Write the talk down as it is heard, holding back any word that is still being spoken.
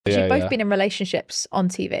You've both been in relationships on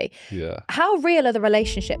TV. Yeah. How real are the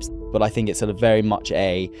relationships? But I think it's sort of very much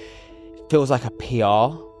feels like a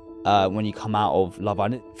PR when you come out of Love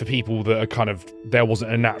Island. For people that are kind of, there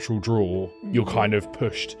wasn't a natural draw, you're kind of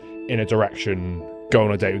pushed in a direction, go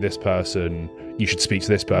on a date with this person, you should speak to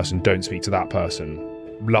this person, don't speak to that person.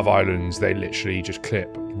 Love Islands, they literally just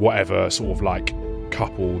clip whatever sort of like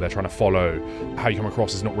couple they're trying to follow. How you come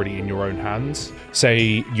across is not really in your own hands.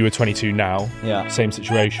 Say you were 22 now, same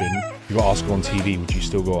situation, you got asked on TV, would you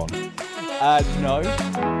still go on? No.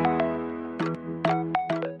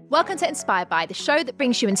 Welcome to Inspired By, the show that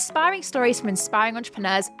brings you inspiring stories from inspiring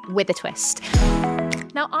entrepreneurs with a twist.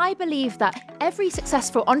 Now, I believe that every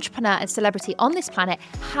successful entrepreneur and celebrity on this planet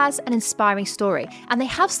has an inspiring story, and they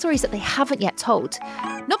have stories that they haven't yet told.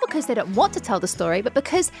 Not because they don't want to tell the story, but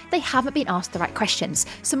because they haven't been asked the right questions.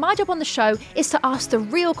 So my job on the show is to ask the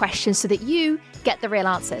real questions so that you get the real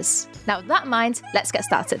answers. Now, with that in mind, let's get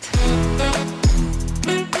started.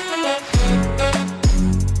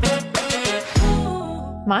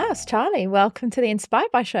 Miles, Charlie, welcome to the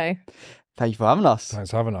Inspired By show. Thank you for having us. Thanks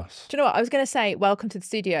for having us. Do you know what? I was going to say welcome to the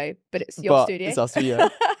studio, but it's your studio. It's our studio.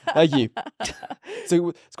 Thank you. So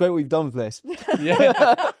it's great what we've done with this.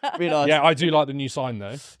 Yeah. Really nice. Yeah, I do like the new sign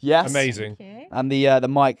though. Yes. Amazing. And the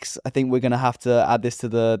mics, I think we're going to have to add this to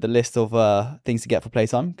the list of things to get for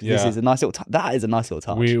playtime. Because this is a nice little that is a nice little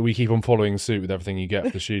touch. We keep on following suit with everything you get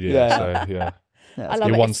for the studio. Yeah. So yeah. I love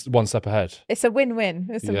You're it. one step ahead. It's a win-win.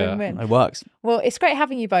 It's a win-win. It works. Well, it's great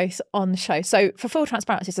having you both on the show. So for full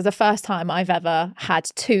transparency, this is the first time I've ever had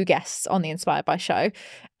two guests on the Inspired By show.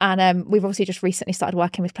 And we've obviously just recently started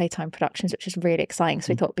working with Playtime Productions, which is really exciting.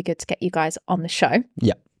 So we thought it'd be good to get you guys on the show.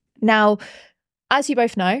 Yeah. Now, as you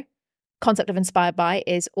both know, concept of Inspired By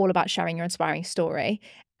is all about sharing your inspiring story.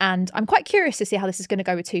 And I'm quite curious to see how this is going to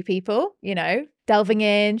go with two people, you know, delving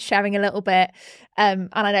in, sharing a little bit. And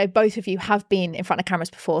I know both of you have been in front of cameras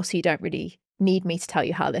before, so you don't really need me to tell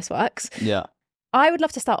you how this works. Yeah. I would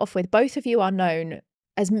love to start off with, both of you are known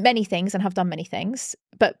as many things and have done many things,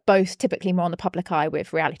 but both typically more on the public eye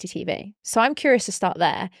with reality TV. So I'm curious to start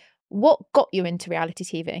there. What got you into reality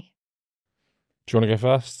TV? Do you want to go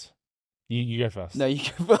first? You go first. No, you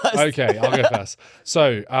go first. Okay, I'll go first.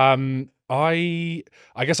 So, I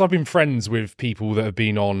guess I've been friends with people that have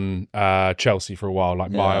been on Chelsea for a while,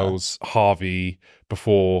 like Miles, Harvey,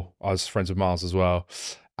 before I was friends with Miles as well.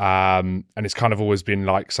 And it's kind of always been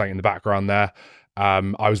like something in the background there.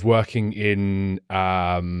 I was working in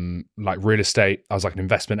like real estate. I was like an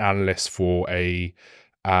investment analyst for a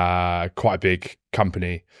quite a big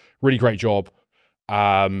company. Really great job.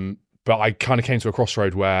 But I kind of came to a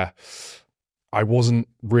crossroad where I wasn't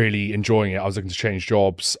really enjoying it. I was looking to change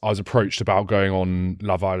jobs. I was approached about going on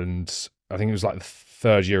Love Island. I think it was like the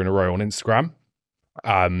third year in a row on Instagram.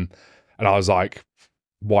 And I was like,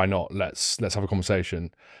 why not? Let's have a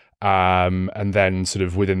conversation. And then sort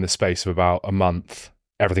of within the space of about a month,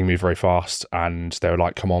 everything moved very fast and they were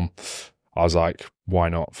like, come on. I was like, why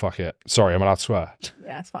not? Fuck it. Sorry, I'm allowed to swear.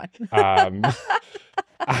 Yeah, it's fine.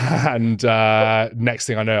 And next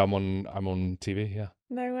thing I know, I'm on TV. Yeah.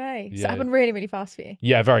 No way. So Yeah. it happened really, really fast for you.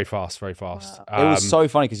 Yeah, very fast, very fast. Wow. It was so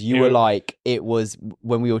funny because you were like, it was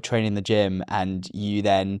when we were training in the gym and you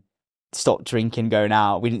then stopped drinking, going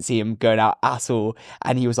out. We didn't see him going out at all.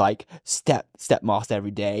 And he was like, step master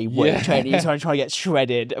every day, training, he's trying to get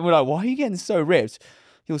shredded. And we're like, why are you getting so ripped?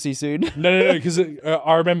 You'll see soon. No, because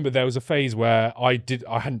I remember there was a phase where I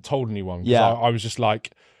hadn't told anyone. Yeah. I was just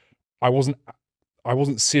like, I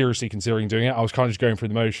wasn't seriously considering doing it. I was kind of just going through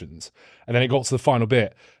the motions. And then it got to the final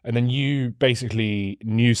bit. And then you basically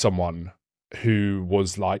knew someone who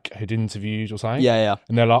was like, had interviewed or something. Yeah.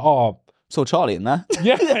 And they're like, oh. Saw Charlie in there.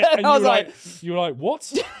 Yeah. And I was like, you were like, what?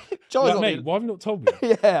 Charlie's Like, mate, why have you not told me?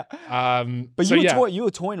 Yeah. But so you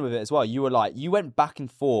were toying with it as well. You were like, you went back and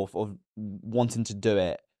forth of wanting to do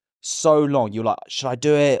it so long. You were like, should I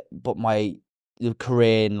do it? But my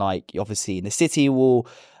career in, like, obviously in the city will,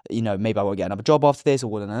 you know, maybe I won't get another job after this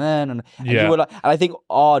or and you were like, and I think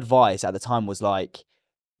our advice at the time was like,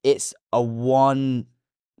 it's a one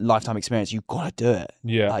lifetime experience. You gotta do it.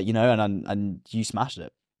 Yeah. Like, you know, and you smashed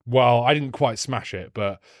it. Well, I didn't quite smash it,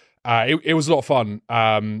 but it was a lot of fun.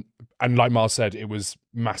 And like Miles said, it was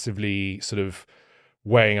massively sort of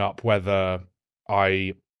weighing up whether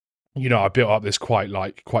I built up this quite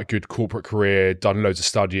good corporate career, done loads of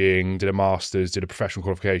studying, did a master's, did a professional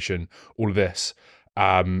qualification, all of this.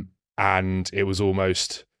 And it was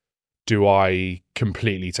almost, do I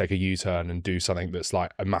completely take a U-turn and do something that's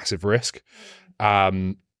like a massive risk?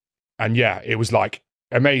 And yeah, it was like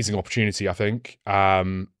amazing opportunity, I think.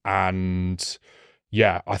 And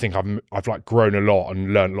yeah, I think I've like grown a lot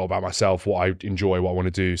and learned a lot about myself, what I enjoy, what I want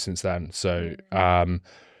to do since then. So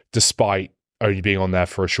despite only being on there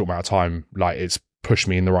for a short amount of time, like it's pushed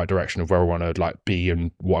me in the right direction of where I want to like be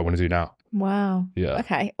and what I want to do now. Wow. Yeah.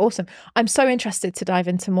 Okay, awesome. I'm so interested to dive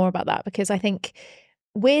into more about that, because I think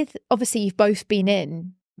obviously you've both been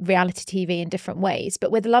in reality TV in different ways,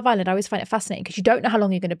 but with Love Island I always find it fascinating because you don't know how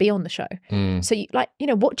long you're going to be on the show. So you like,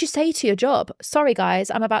 what do you say to your job? Sorry guys,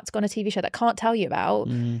 I'm about to go on a TV show that I can't tell you about.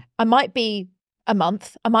 I might be a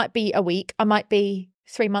month, I might be a week, I might be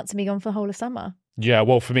 3 months and be gone for the whole of summer. Yeah,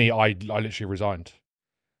 well for me, I literally resigned.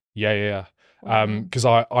 Yeah. Because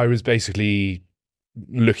I was basically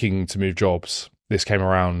looking to move jobs. This came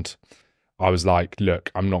around. I was like, look,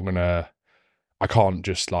 I can't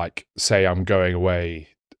just like say I'm going away.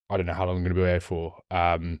 I don't know how long I'm going to be away for.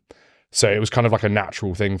 So it was kind of like a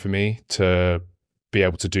natural thing for me to be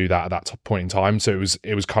able to do that at that point in time. So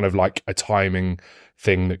it was kind of like a timing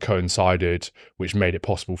thing that coincided, which made it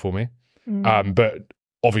possible for me. But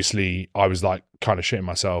obviously I was like kind of shitting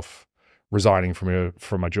myself, resigning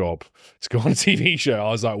from my job to go on a TV show.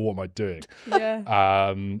 I was like, what am I doing?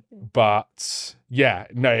 Yeah. But yeah,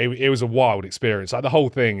 no, it was a wild experience. Like the whole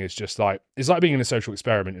thing is just like, it's like being in a social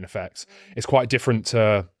experiment in effect. It's quite different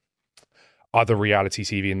to other reality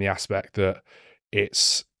TV in the aspect that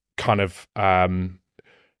it's kind of,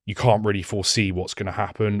 you can't really foresee what's going to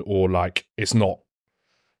happen, or like, it's not,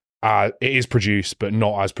 it is produced, but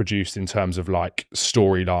not as produced in terms of like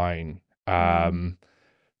storyline.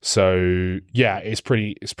 So yeah, it's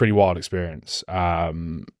pretty wild experience.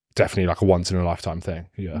 Definitely like a once in a lifetime thing.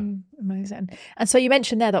 Yeah. Amazing. And so you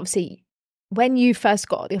mentioned there that obviously when you first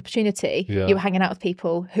got the opportunity, you were hanging out with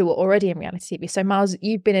people who were already in reality TV. So Miles,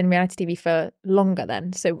 you've been in reality TV for longer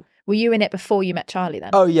then. So were you in it before you met Charlie then?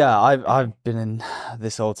 Oh yeah, I've been in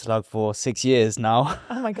this old slug for 6 years now.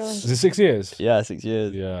 Oh my god. Is it 6 years? Yeah, 6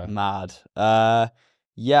 years. Yeah. Mad.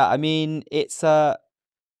 Yeah, I mean, it's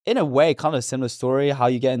in a way kind of a similar story how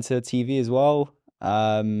you get into TV as well.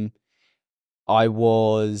 I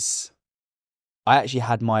actually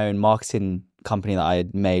had my own marketing company that I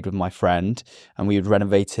had made with my friend, and we would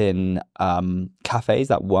renovating cafes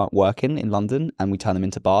that weren't working in London, and we turned them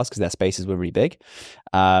into bars because their spaces were really big.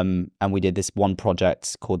 And we did this one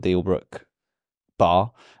project called the Albrook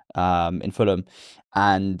Bar in Fulham,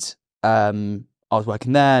 and I was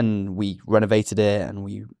working there, and we renovated it, and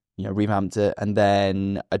we revamped it, and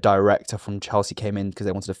then a director from Chelsea came in because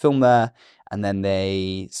they wanted to film there, and then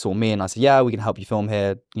they saw me, and I said, yeah, we can help you film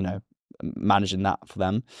here, managing that for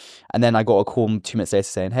them. And then I got a call 2 minutes later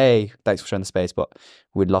saying, hey, thanks for showing the space, but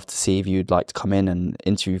we'd love to see if you'd like to come in and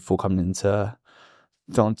interview before coming into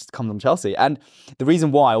film to come from Chelsea. And the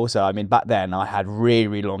reason why also, I mean, back then I had really,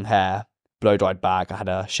 really long hair, blow dried back, I had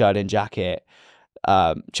a shirt and jacket,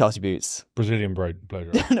 Chelsea boots. Brazilian blow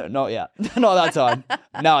dry. No, not yet. Not at that time.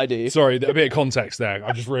 Now I do. Sorry, a bit of context there.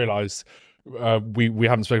 I just realised we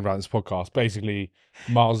haven't spoken about this podcast. Basically,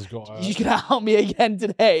 Miles has got You're gonna help me again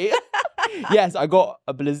today. Yes, I got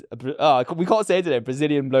we can't say it today,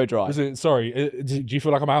 Brazilian blow dry. Sorry, do you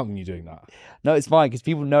feel like I'm outing you doing that? No, it's fine because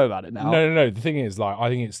people know about it now. No. The thing is, like, I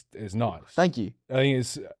think it's nice. Thank you. I think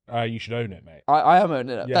it's you should own it, mate. I am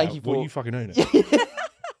owning it. Yeah, Thank you for. Well, you fucking own it.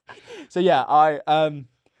 So yeah,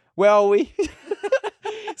 where are we?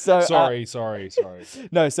 So sorry.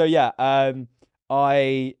 No, so yeah,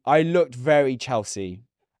 I looked very Chelsea,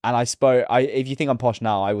 and I spoke. If you think I'm posh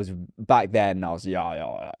now, I was back then. I was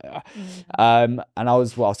yeah. And I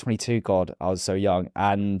was 22. God, I was so young.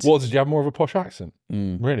 And what, did you have more of a posh accent?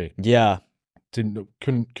 Really? Yeah.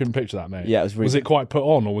 Couldn't picture that, mate. Yeah, it was really. Was it quite put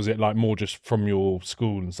on, or was it like more just from your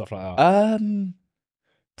school and stuff like that?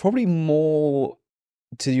 Probably more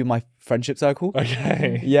to do with my friendship circle.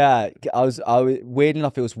 Okay. Yeah, I was weird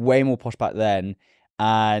enough. It was way more posh back then.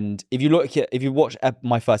 And if you watch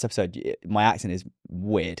my first episode, my accent is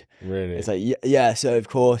weird. Really? It's like yeah. So of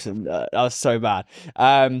course, and that was so bad.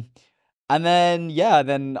 And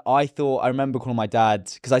then I remember calling my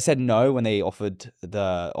dad because I said no when they offered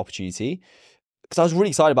the opportunity, because I was really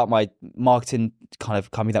excited about my marketing kind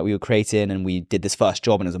of company that we were creating, and we did this first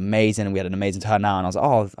job and it was amazing, and we had an amazing turnout, and I was like,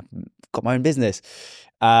 oh, I've got my own business.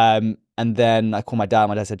 And then I called my dad.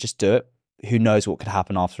 My dad said, just do it. Who knows what could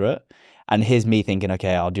happen after it? And here's me thinking,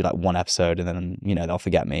 okay, I'll do like one episode and then, they'll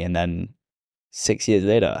forget me. And then 6 years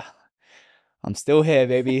later, I'm still here,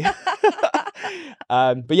 baby.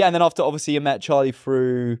 But yeah, and then after, obviously, I met Charlie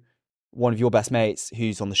through one of your best mates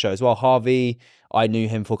who's on the show as well, Harvey. I knew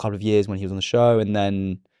him for a couple of years when he was on the show. And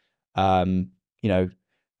then, I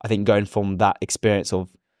think going from that experience of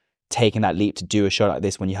taking that leap to do a show like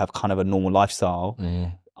this when you have kind of a normal lifestyle,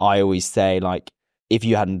 I always say, like, if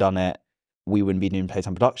you hadn't done it, we wouldn't be doing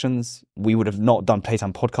Playtime Productions. We would have not done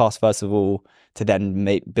Playtime Podcast, first of all, to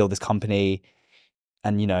then build this company.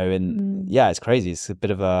 And, yeah, it's crazy. It's a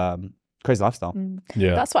bit of a crazy lifestyle.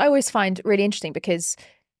 Yeah. That's what I always find really interesting, because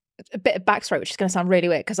a bit of backstory, which is going to sound really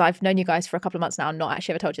weird because I've known you guys for a couple of months now and not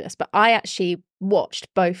actually ever told you this, but I actually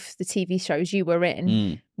watched both the TV shows you were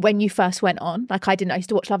in when you first went on. Like I used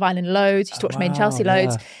to watch Love Island loads, used to watch Made in Chelsea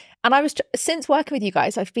loads. And I was, since working with you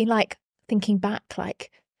guys, I've been like thinking back,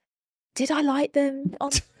 like, did I like them?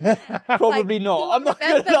 Probably not. I'm not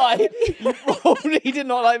going to lie. You probably did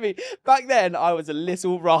not like me. Back then, I was a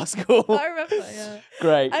little rascal. I remember, yeah.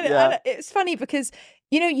 Great. And it's funny because,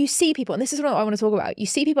 you see people, and this is what I want to talk about. You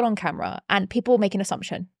see people on camera and people make an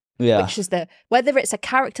assumption, which is whether it's a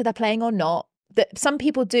character they're playing or not, that some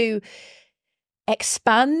people do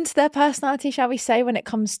expand their personality, shall we say, when it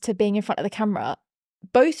comes to being in front of the camera.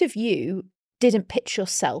 Both of you didn't pitch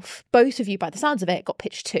yourself. Both of you, by the sounds of it, got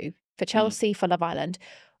pitched too. For Chelsea, for Love Island.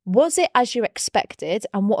 Was it as you expected?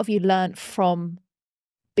 And what have you learned from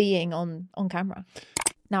being on camera?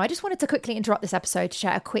 Now, I just wanted to quickly interrupt this episode to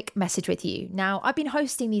share a quick message with you. Now, I've been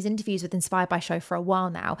hosting these interviews with Inspired by Show for a while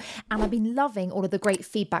now, and I've been loving all of the great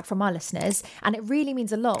feedback from our listeners. And it really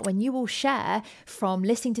means a lot when you all share from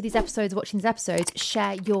listening to these episodes, watching these episodes,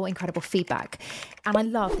 share your incredible feedback. And I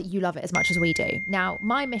love that you love it as much as we do. Now,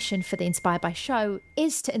 my mission for the Inspired by Show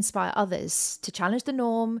is to inspire others to challenge the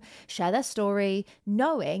norm, share their story,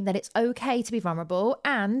 knowing that it's okay to be vulnerable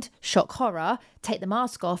and shock horror, take the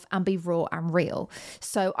mask off and be raw and real.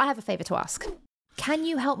 So I have a favour to ask. Can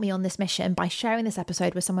you help me on this mission by sharing this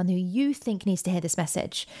episode with someone who you think needs to hear this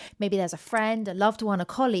message? Maybe there's a friend, a loved one, a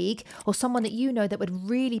colleague, or someone that you know that would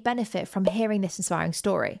really benefit from hearing this inspiring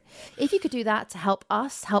story. If you could do that to help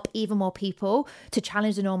us, help even more people to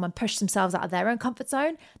challenge the norm and push themselves out of their own comfort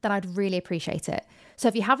zone, then I'd really appreciate it. So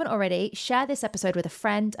if you haven't already, share this episode with a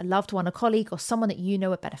friend, a loved one, a colleague, or someone that you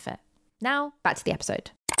know would benefit. Now, back to the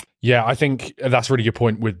episode. Yeah, I think that's a really good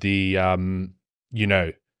point with the,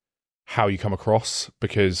 how you come across,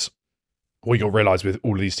 because what you'll realize with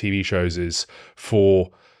all of these TV shows is for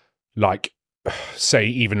like, say,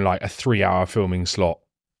 even like a 3-hour filming slot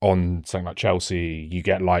on something like Chelsea, you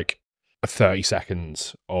get like 30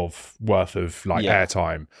 seconds of worth of like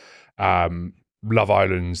airtime. Love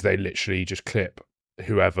Islands, they literally just clip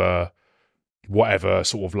whatever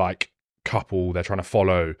sort of like couple they're trying to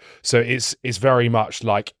follow. So it's very much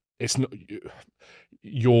like, it's not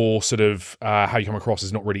your sort of how you come across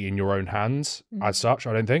is not really in your own hands as such,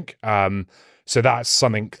 I don't think. So that's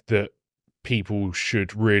something that people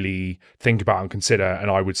should really think about and consider. And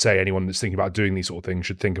I would say anyone that's thinking about doing these sort of things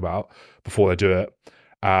should think about before they do it.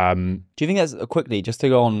 Do you think there's, quickly, just to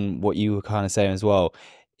go on what you were kind of saying as well,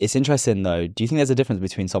 it's interesting though, do you think there's a difference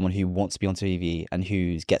between someone who wants to be on TV and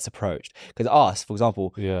who gets approached? Because us, for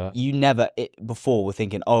example, you never before were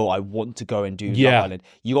thinking, oh, I want to go and do Love Island.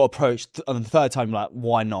 You got approached on the third time, like,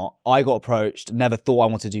 why not? I got approached, never thought I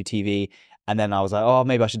wanted to do TV. And then I was like, oh,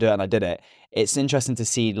 maybe I should do it. And I did it. It's interesting to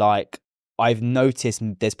see, like, I've noticed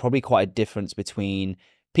there's probably quite a difference between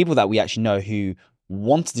people that we actually know who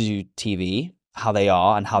want to do TV, how they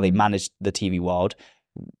are and how they manage the TV world,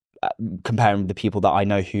 comparing the people that I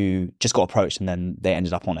know who just got approached and then they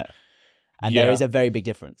ended up on it. And there is a very big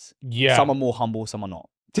difference. Yeah. Some are more humble, some are not.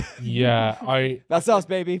 That's us,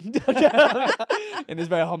 baby. In this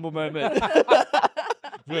very humble moment. I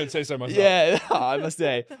wouldn't say so myself. Yeah, I must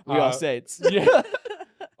say. We are saints. Yeah.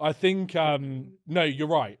 I think, no, you're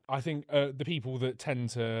right. I think the people that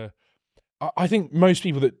tend to... I think most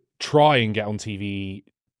people that try and get on TV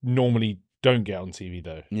normally don't get on TV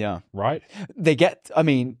though. Yeah. Right?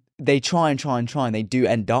 They try and they do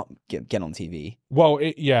end up get on TV. Well,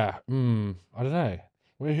 I don't know.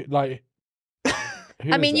 Like,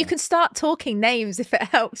 you can start talking names if it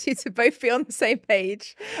helps you to both be on the same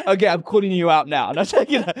page. Okay, I'm calling you out now.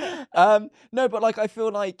 No, but like I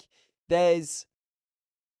feel like there's,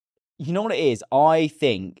 you know what it is? I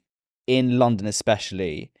think in London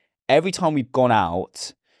especially, every time we've gone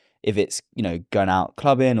out, if it's, going out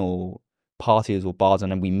clubbing or parties or bars,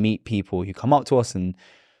 and then we meet people who come up to us and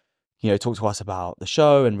talk to us about the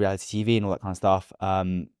show and reality TV and all that kind of stuff.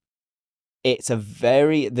 It's a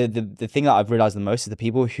very, the thing that I've realized the most is the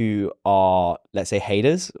people who are, let's say,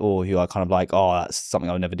 haters, or who are kind of like, oh, that's something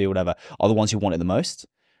I would never do, whatever, are the ones who want it the most.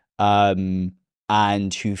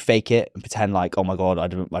 And who fake it and pretend like, oh my God, I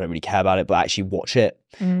don't really care about it, but actually watch it,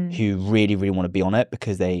 who really, really want to be on it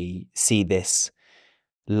because they see this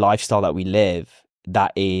lifestyle that we live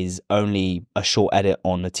that is only a short edit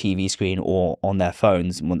on the TV screen or on their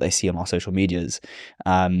phones and what they see on our social medias.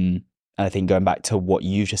 And I think going back to what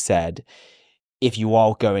you just said, if you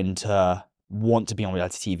are going to want to be on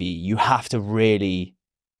reality TV, you have to really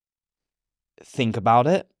think about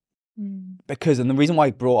it. Because, and the reason why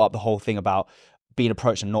I brought up the whole thing about being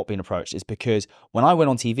approached and not being approached is because when I went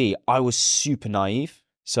on TV, I was super naive.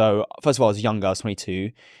 So first of all, I was younger, I was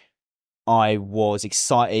 22. I was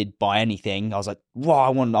excited by anything. I was like, wow, I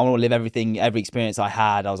want to live every experience I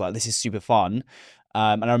had. I was like, this is super fun.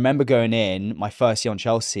 And I remember going in my first year on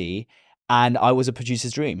Chelsea, and I was a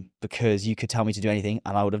producer's dream because you could tell me to do anything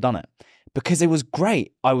and I would have done it. Because it was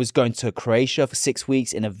great. I was going to Croatia for 6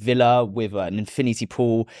 weeks in a villa with an infinity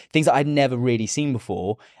pool, things that I'd never really seen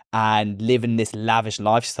before, and living this lavish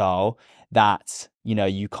lifestyle that, you know,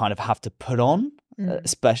 you kind of have to put on,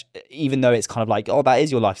 especially even though it's kind of like, oh, that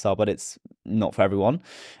is your lifestyle, but it's not for everyone.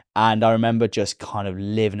 And I remember just kind of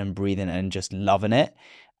living and breathing and just loving it.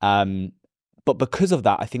 But because of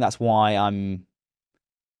that, I think that's why I'm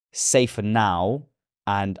safer now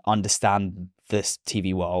and understand this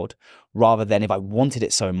TV world, rather than if I wanted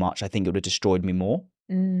it so much, I think it would have destroyed me more.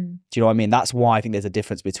 Do you know what I mean? That's why I think there's a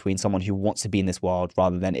difference between someone who wants to be in this world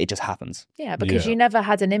rather than it just happens. Yeah, because you never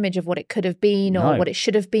had an image of what it could have been or what it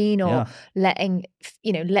should have been, or letting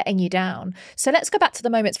you down. So let's go back to the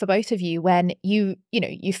moments for both of you when you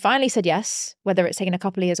finally said yes, whether it's taken a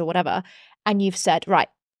couple of years or whatever, and you've said, right,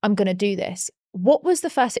 I'm going to do this. What was the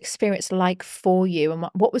first experience like for you, and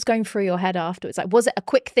what was going through your head afterwards? Like, was it a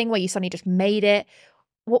quick thing where you suddenly just made it?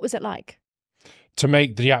 What was it like? To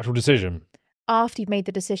make the actual decision? After you've made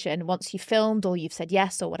the decision, once you filmed or you've said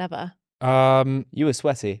yes or whatever. You were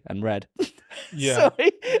sweaty and red. Yeah.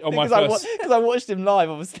 Sorry. On my Because I watched him live,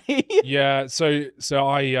 obviously. Yeah. So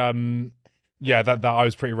I that I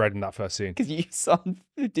was pretty red in that first scene. Because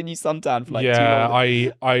didn't you suntan for like 2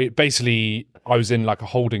 months? I basically I was in like a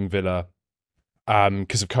holding villa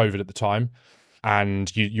because of COVID at the time,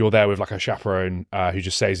 and you're there with like a chaperone who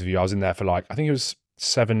just stays with you. I was in there for like, I think it was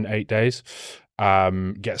 7-8 days.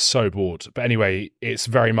 Get so bored. But anyway, it's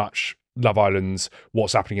very much Love Island's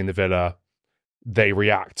what's happening in the villa. They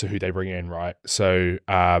react to who they bring in, right? So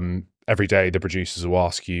every day the producers will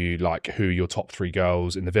ask you like who are your top 3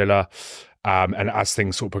 girls in the villa. And as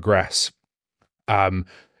things sort of progress,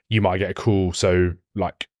 you might get a call. So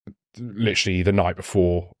like literally the night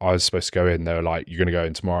before I was supposed to go in, they were like, you're going to go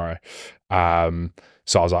in tomorrow.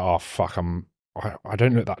 So I was like, oh, fuck, I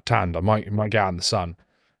don't look that tanned. I might get out in the sun.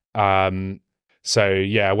 So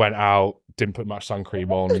yeah, I went out, didn't put much sun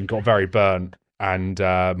cream on, and got very burnt. And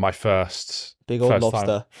my first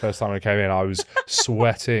time I came in, I was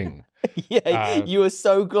sweating. Yeah, you were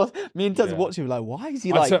so glossy. Me and Taz watching, like, why is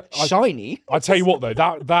he shiny? I tell you what though,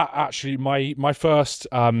 that actually my first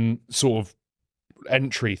sort of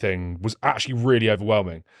entry thing was actually really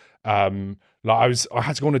overwhelming. I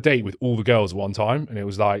had to go on a date with all the girls at one time, and it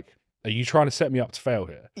was like, are you trying to set me up to fail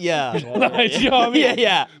here? Yeah. You know what I mean?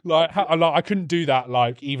 Yeah. Like I couldn't do that,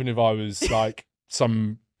 like, even if I was like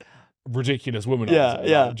some ridiculous woman. Yeah. Do you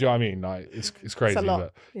know what I mean? Like, it's crazy. It's a lot.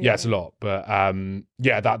 But it's a lot. But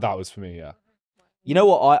that was for me, yeah. You know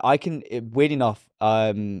what? Weird enough,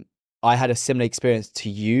 I had a similar experience to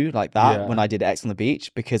you like that when I did X on the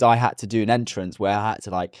Beach, because I had to do an entrance where I had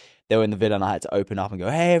to they were in the villa and I had to open up and go,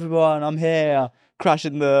 hey everyone, I'm here. Crash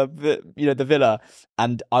in the villa,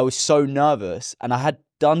 and I was so nervous, and I had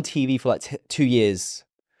done TV for like 2 years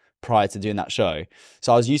prior to doing that show,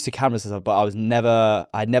 so I was used to cameras and stuff, but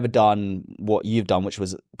I'd never done what you've done, which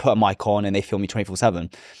was put a mic on and they film you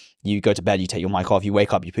 24/7. You go to bed, you take your mic off, you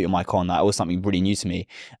wake up, you put your mic on. That was something really new to me.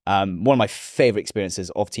 One of my favorite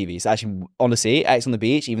experiences of TV is actually, honestly, X on the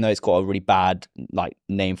Beach, even though it's got a really bad like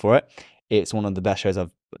name for it, it's one of the best shows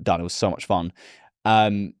I've done. It was so much fun.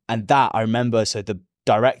 And that I remember, so the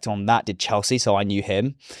director on that did Chelsea, so I knew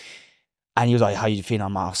him, and he was like, how you feeling?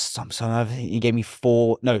 I'm like, I'm so nervous. He gave me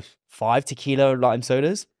 5 tequila lime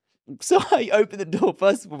sodas. So I opened the door.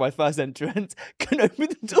 First of all, my first entrance, couldn't open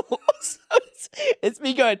the door. So it's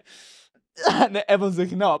me going, and then everyone's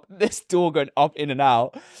looking up, this door going up, in and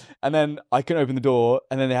out, and then I couldn't open the door,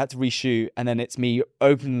 and then they had to reshoot, and then it's me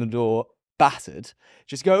opening the door, battered,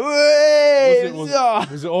 just go,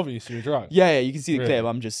 was it obvious you were drunk? Yeah, you can see the clip.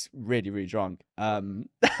 I'm just really, really drunk. And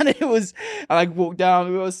I walked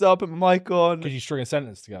down, what's up, put my mic on. Could you string a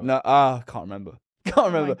sentence together? No, I can't remember.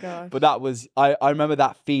 But that was, I remember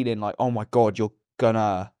that feeling like, oh my God, you're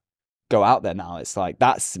gonna go out there now. It's like,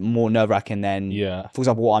 that's more nerve-wracking than, for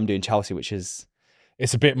example, what I'm doing Chelsea, which is...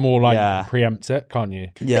 It's a bit more like you can preempt it, can't you?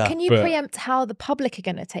 Yeah. But can you preempt how the public are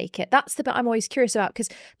going to take it? That's the bit I'm always curious about, because,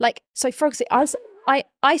 like, so for example,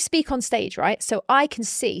 I speak on stage, right? So I can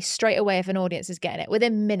see straight away if an audience is getting it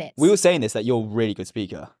within minutes. We were saying this, that you're a really good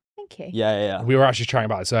speaker. Thank you. Yeah. We were actually chatting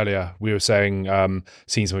about this earlier. We were saying,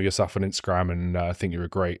 seeing some of your stuff on Instagram, and I think you're a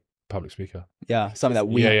great public speaker. Yeah, something that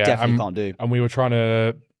we definitely can't do. And we were trying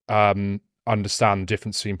to understand the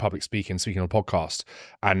difference between public speaking and speaking on a podcast.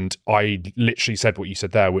 And I literally said what you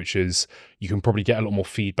said there, which is you can probably get a lot more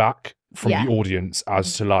feedback from the audience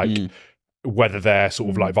as to like whether they're sort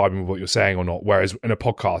of like vibing with what you're saying or not. Whereas in a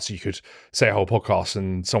podcast, you could say a whole podcast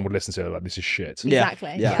and someone would listen to it like, this is shit.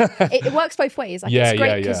 Exactly. Yeah. It works both ways. Like, it's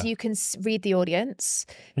great because you can read the audience.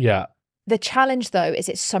 Yeah. The challenge, though, is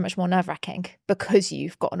it's so much more nerve-wracking because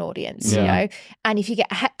you've got an audience, you know? And if you get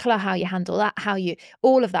a heckler, how you handle that,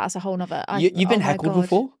 all of that is a whole nother... You've been heckled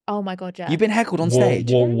before? Oh, my God, yeah. You've been heckled on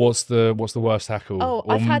stage? What's the worst heckle? Or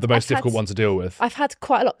the most difficult one to deal with? I've had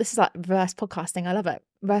quite a lot. This is like reverse podcasting. I love it.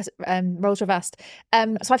 Roles reversed.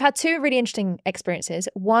 So I've had two really interesting experiences.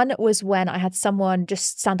 One was when I had someone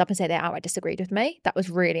just stand up and say they outright disagreed with me. That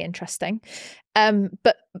was really interesting.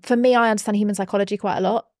 But for me, I understand human psychology quite a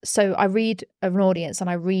lot. So I read an audience and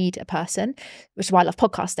I read a person, which is why I love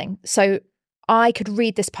podcasting. So I could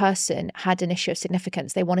read this person had an issue of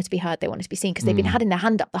significance. They wanted to be heard. They wanted to be seen because they've been having their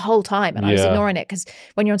hand up the whole time. And I was ignoring it because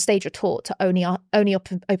when you're on stage, you're taught to only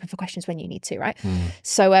open for questions when you need to, right?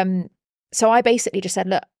 So I basically just said,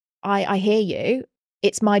 look, I hear you.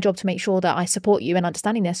 It's my job to make sure that I support you in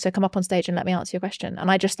understanding this. So come up on stage and let me answer your question. And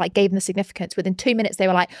I just like gave them the significance. Within 2 minutes, they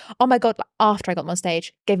were like, oh my God, like, after I got them on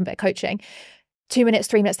stage, gave them a bit of coaching. 2 minutes,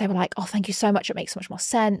 3 minutes, they were like, oh, thank you so much. It makes so much more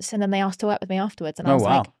sense. And then they asked to work with me afterwards. And I was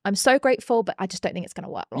like, I'm so grateful, but I just don't think it's going to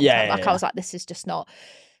work long term. I was like, this is just not.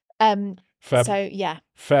 Fair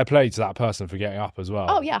play to that person for getting up as well.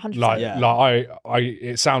 Oh yeah, 100%. Like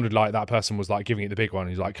it sounded like that person was like giving it the big one.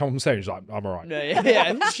 He's like, come on stage. He's like, I'm all right.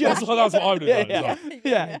 That's what I would have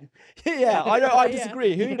done. I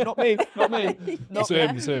disagree. Who? Not me.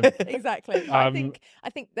 It's him. Exactly. I think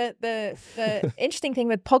that the interesting thing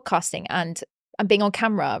with podcasting and being on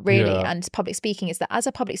camera really and public speaking is that as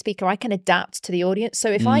a public speaker I can adapt to the audience. So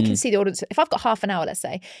if I can see the audience, if I've got half an hour, let's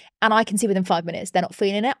say, and I can see within 5 minutes they're not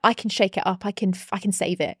feeling it, I can shake it up, I can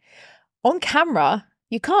save it. On camera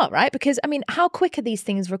you can't, right? Because I mean, how quick are these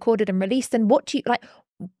things recorded and released? And what do you like,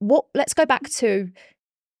 let's go back to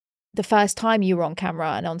the first time you were on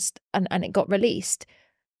camera and it got released.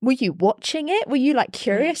 Were you watching it? Were you like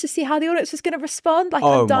curious to see how the audience was going to respond? Like,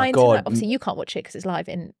 I'm dying to know. Obviously you can't watch it because it's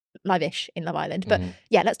live-ish in Love Island. But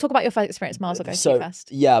yeah, let's talk about your first experience. Miles, I'll go to you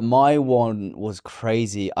first. Yeah, my one was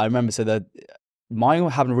crazy. I remember, mine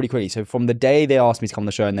happened really quickly. So from the day they asked me to come on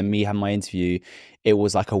the show and then me having my interview, it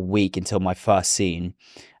was like a week until my first scene.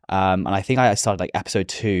 And I think I started like episode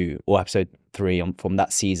 2 or episode 3 from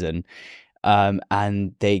that season.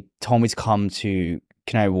 And they told me to come to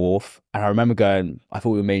Canary Wharf, and I remember going, I thought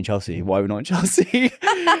we were made in Chelsea. Why are we not in Chelsea?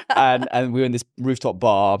 and we were in this rooftop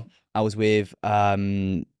bar. I was with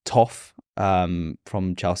Toff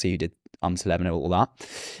from Chelsea, who did Celeb and all that,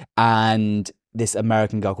 and this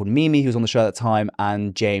American girl called Mimi, who was on the show at the time,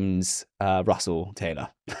 and James Russell Taylor,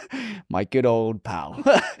 my good old pal,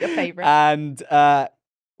 your favorite. And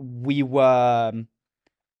we were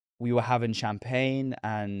having champagne,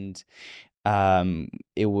 and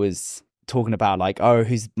it was talking about like, oh,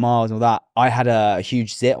 who's Mars and all that. I had a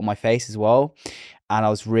huge zit on my face as well, and I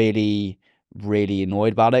was really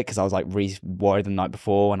annoyed about it because I was like really worried the night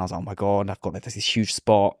before, and I was like, oh my God, I've got this huge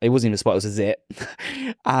spot. It wasn't even a spot, it was a zit.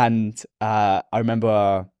 And I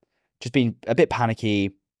remember just being a bit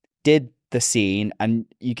panicky, did the scene, and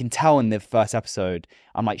you can tell in the first episode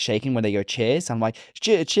I'm like shaking when they go cheers. I'm like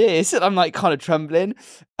cheers, and I'm like kind of trembling,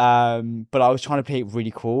 but I was trying to play it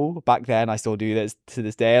really cool back then. I still do this to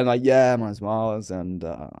this day. I'm like, yeah, my name's Mars, and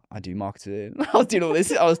I do marketing. I was doing all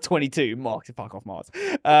this. I was 22, marketing, fuck off, Mars.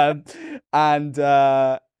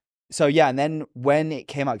 So yeah, and then when it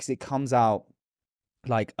came out, because it comes out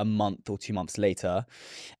like a month or 2 months later,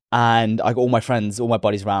 and I got all my friends, all my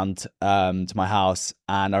buddies around to my house.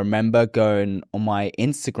 And I remember going on my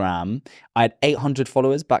Instagram. I had 800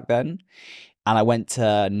 followers back then. And I went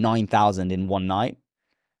to 9,000 in one night.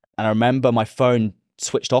 And I remember my phone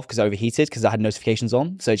switched off because I overheated because I had notifications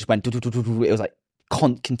on. So it just went, it was like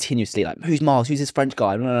continuously like, who's Mars? Who's this French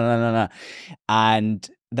guy? And then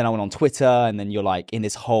I went on Twitter, and then you're like in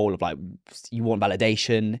this hole of like, you want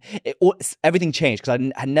validation. Everything changed because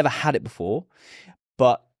I had never had it before.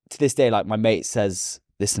 But to this day, like my mate says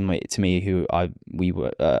this to me, who I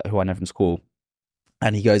know from school,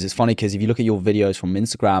 and he goes, it's funny because if you look at your videos from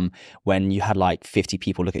Instagram, when you had like 50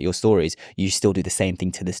 people look at your stories, you still do the same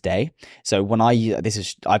thing to this day. So when I've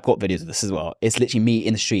got videos of this as well. It's literally me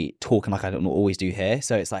in the street talking like I don't always do here.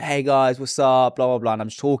 So it's like, hey guys, what's up? Blah blah blah, and I'm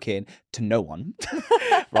just talking to no one,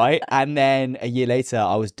 right? And then a year later,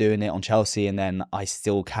 I was doing it on Chelsea, and then I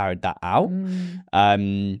still carried that out.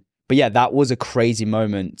 But yeah, that was a crazy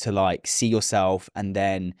moment to like see yourself and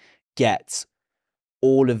then get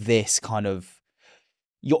all of this kind of,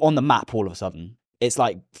 you're on the map all of a sudden. It's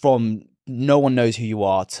like from no one knows who you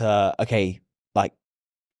are to, okay, like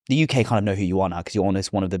the UK kind of know who you are now because you're on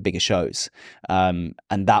this one of the biggest shows. And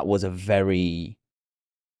that was a very,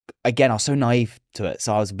 again, I was so naive to it.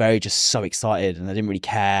 So I was very just so excited and I didn't really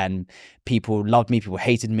care. And people loved me, people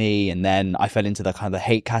hated me. And then I fell into the kind of the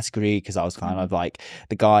hate category because I was kind of like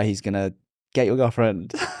the guy who's going to get your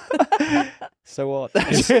girlfriend. So what?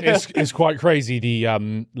 It's quite crazy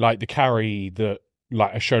the like the carry that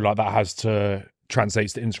like a show like that has to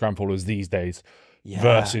translates to Instagram followers these days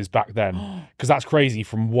versus back then, because that's crazy.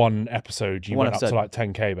 From one episode you went up to like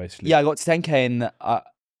 10k basically. Yeah, I got to 10k and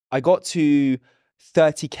I got to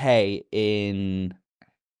 30k in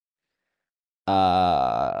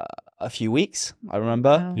a few weeks, I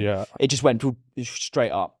remember. Yeah, it just went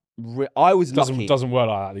straight up. I was lucky. Doesn't work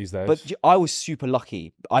like that these days. But I was super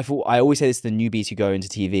lucky. I always say this to the newbies who go into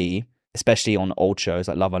TV, especially on old shows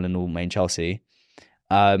like Love Island or Main Chelsea.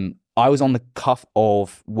 I was on the cuff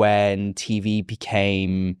of when TV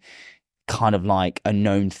became kind of like a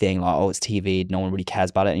known thing, like, oh, it's TV, no one really cares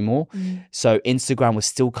about it anymore. So Instagram was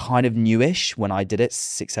still kind of newish when I did it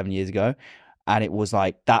 6-7 years ago. And it was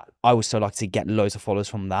like that. I was so lucky to get loads of followers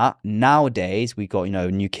from that. Nowadays, we got,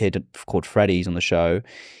 a new kid called Freddie. He's on the show.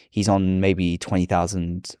 He's on maybe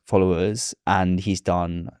 20,000 followers and he's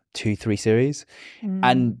done 2-3 series.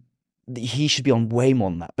 And he should be on way more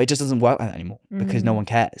than that. But it just doesn't work like that anymore because no one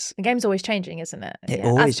cares. The game's always changing, isn't it? It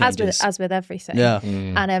always changes. As with everything. Yeah.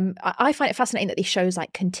 And I find it fascinating that these shows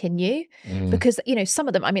like continue because, some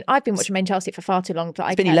of them, I mean, I've been watching Main Chelsea for far too long. But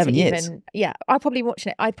it's been 11 years. I'm probably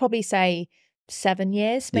watching it. I'd probably say 7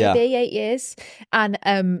 years, maybe 8 years. And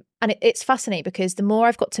it's fascinating because the more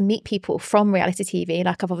I've got to meet people from reality TV,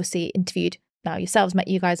 like I've obviously interviewed now yourselves, met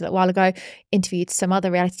you guys a little while ago, interviewed some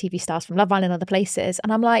other reality TV stars from Love Island and other places.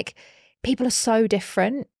 And I'm like, people are so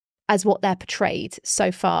different as what they're portrayed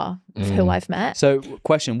so far of who I've met. So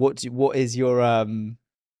question, what is your,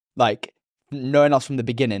 like, knowing us from the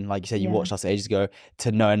beginning, like you said, you watched us ages ago,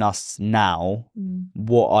 to knowing us now,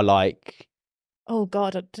 what are like... Oh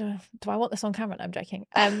God, do I want this on camera? No, I'm joking.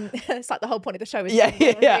 It's like the whole point of the show is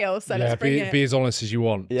real, so let's bring it. Be as honest as you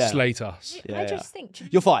want. Yeah. Slate us. I just think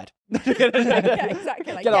you're fired. Yeah,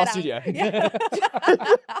 exactly. Like, get out of studio. Yeah.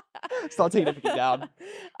 Start taking everything down.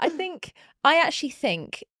 I actually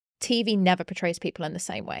think TV never portrays people in the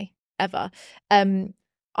same way ever.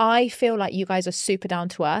 I feel like you guys are super down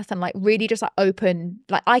to earth and like really just like open.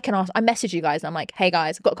 Like I message you guys and I'm like, hey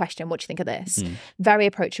guys, I've got a question. What do you think of this? Very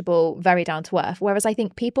approachable, very down to earth. Whereas I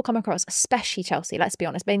think people come across, especially Chelsea, let's be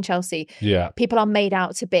honest, being Chelsea, people are made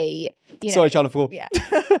out to be, sorry, Channel 4. Yeah.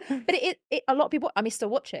 But a lot of people, I mean, still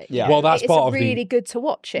watch it. Yeah. Well, that's part of really good to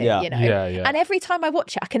watch it, Yeah. And every time I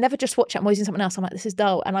watch it, I can never just watch it. I'm always doing something else. I'm like, this is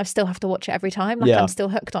dull. And I still have to watch it every time. Like I'm still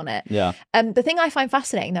hooked on it. Yeah. The thing I find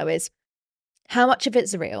fascinating though is how much of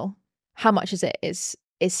it's real, how much of it is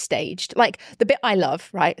staged. Like the bit I love,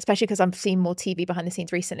 right, especially because I've seen more TV behind the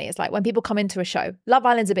scenes recently, is like when people come into a show. Love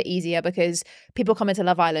Island's a bit easier because people come into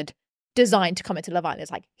Love Island designed to come into Love Island.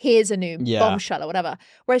 It's like, here's a new bombshell or whatever.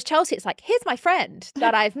 Whereas Chelsea, it's like, here's my friend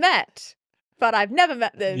that I've met, but I've never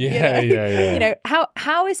met them.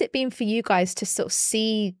 How has it been for you guys to sort of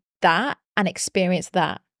see that and experience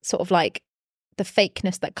that sort of like the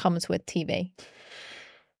fakeness that comes with TV?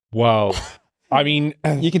 Well, I mean,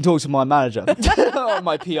 you can talk to my manager.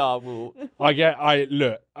 My PR will.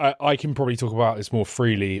 I can probably talk about this more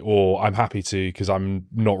freely, or I'm happy to because I'm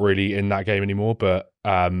not really in that game anymore. But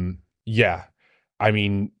I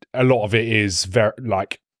mean, a lot of it is very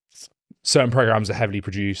like certain programs are heavily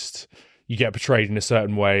produced. You get portrayed in a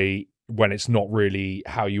certain way when it's not really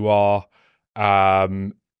how you are,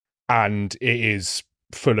 and it is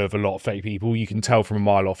full of a lot of fake people. You can tell from a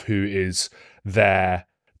mile off who is there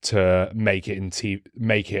to make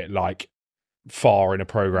it like far in a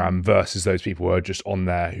program versus those people who are just on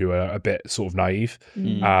there who are a bit sort of naive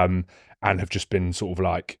and have just been sort of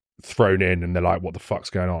like thrown in and they're like, what the fuck's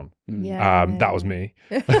going on? That was me.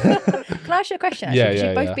 Can I ask you a question actually? Because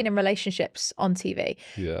you've both been in relationships on TV.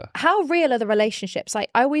 How real are the relationships? Like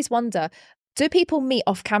I always wonder, do people meet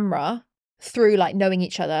off camera through like knowing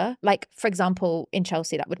each other? Like for example in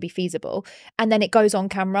Chelsea that would be feasible, and then it goes on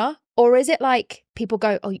camera? Or is it like people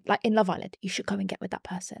go, oh, like in Love Island, you should go and get with that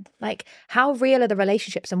person? Like, how real are the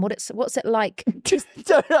relationships and what's it like?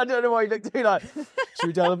 I don't know why you look too like. Should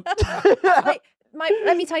we tell them?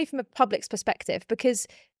 Let me tell you from a public's perspective, because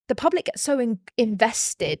the public gets so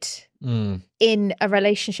invested in a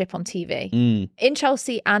relationship on TV, in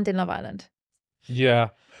Chelsea and in Love Island.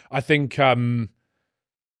 Yeah, I think,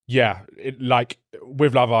 like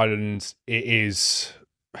with Love Island, it is.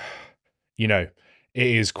 you know, it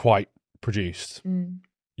is quite produced.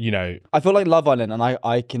 You know, I feel like Love Island, and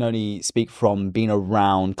I can only speak from being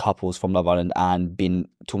around couples from Love Island and been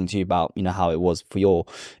talking to you about, you know, how it was for your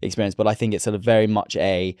experience. But I think it's sort of very much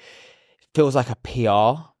feels like a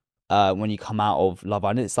PR when you come out of Love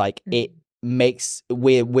Island. It's like it makes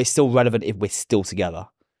we're still relevant if we're still together,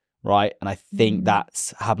 right? And I think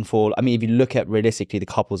that's happened for. I mean, if you look at realistically the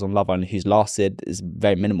couples on Love Island who's lasted is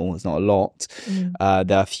very minimal. It's not a lot. There are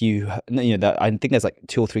a few. You know, I think there's like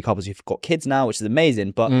 2 or 3 couples who've got kids now, which is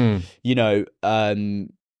amazing. But you know,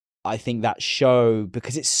 I think that show,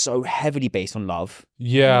 because it's so heavily based on love.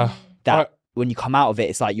 Yeah. That when you come out of it,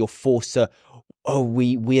 it's like you're forced to. Oh,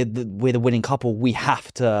 we're the winning couple. We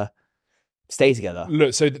have to stay together.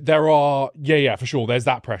 Look, so there are, yeah, for sure. There's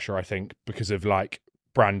that pressure, I think, because of like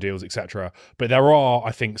brand deals, etc. But there are,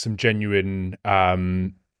 I think, some genuine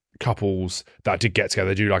couples that did get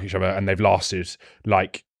together, do like each other, and they've lasted,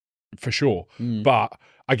 like, for sure. But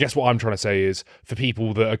I guess what I'm trying to say is, for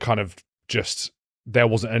people that are kind of just, there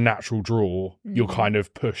wasn't a natural draw, you're kind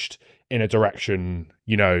of pushed in a direction,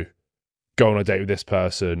 you know, go on a date with this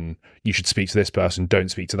person, you should speak to this person, don't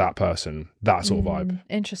speak to that person, that sort of vibe.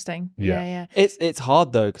 Interesting. Yeah. Yeah. It's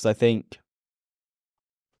hard though, because I think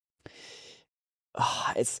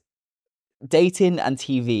it's dating and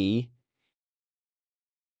TV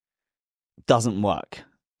doesn't work.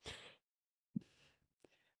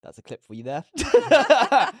 That's a clip for you there.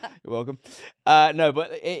 You're welcome. No,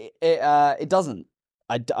 but it doesn't.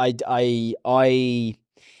 I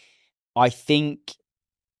think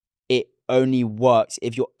it only works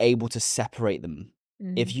if you're able to separate them.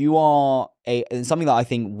 If you are and something that I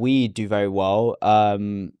think we do very well,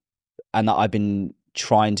 and that I've been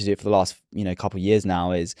trying to do it for the last, you know, couple of years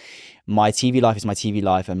now, is my TV life is my TV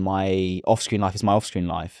life and my off-screen life is my off-screen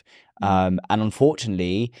life. And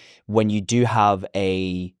unfortunately, when you do have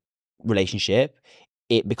a relationship,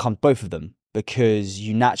 it becomes both of them, because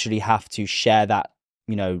you naturally have to share that,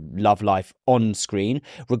 you know, love life on screen,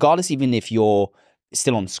 regardless, even if you're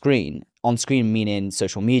still on screen meaning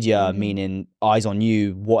social media, meaning eyes on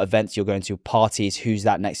you, what events you're going to, parties, who's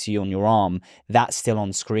that next to you on your arm, that's still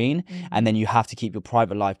on screen. And then you have to keep your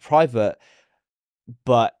private life private.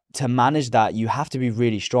 But to manage that, you have to be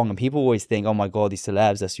really strong. And people always think, oh my God, these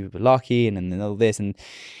celebs, they're super lucky and then all this. And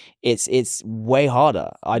it's way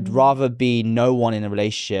harder. I'd rather be no one in a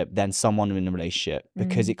relationship than someone in a relationship,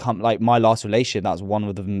 because it can't, like my last relationship, that's one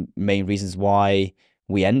of the main reasons why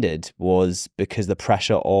we ended, was because the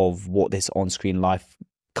pressure of what this on-screen life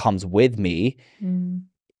comes with me.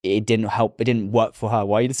 It didn't help. It didn't work for her.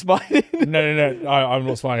 Why are you smiling? No. I'm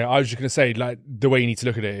not smiling. I was just going to say, like, the way you need to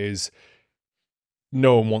look at it is,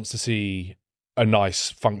 no one wants to see a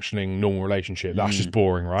nice, functioning, normal relationship. That's just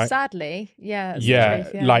boring, right? Sadly, yeah. Yeah,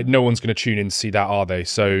 like no one's going to tune in to see that, are they?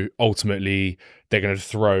 So ultimately, they're going to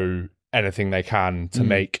throw anything they can to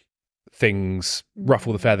make things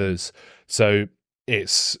ruffle the feathers. So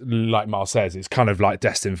it's like Miles says, it's kind of like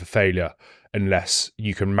destined for failure unless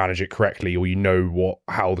you can manage it correctly, or you know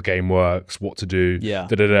how the game works, what to do.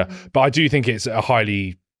 But I do think it's a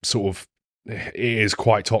highly sort of, it is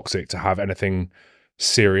quite toxic to have anything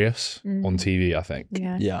serious on TV, I think.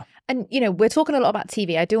 Yeah. And, you know, we're talking a lot about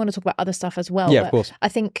TV. I do want to talk about other stuff as well. Yeah, of course. I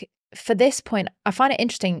think for this point, I find it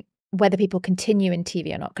interesting whether people continue in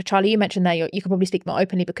TV or not. Because Charlie, you mentioned there, you can probably speak more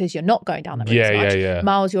openly because you're not going down that route as much. Yeah.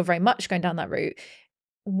 Miles, you're very much going down that route.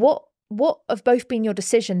 What have both been your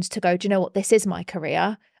decisions to go, do you know what, this is my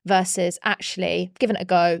career, versus actually giving it a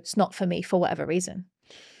go, it's not for me for whatever reason?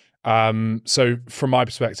 So from my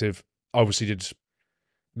perspective, I obviously did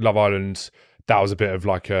Love Island. That was a bit of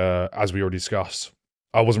like as we already discussed,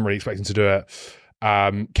 I wasn't really expecting to do it.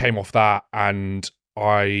 Came off that, and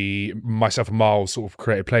myself and Miles sort of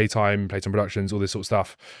created Playtime Productions, all this sort of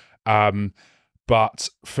stuff. But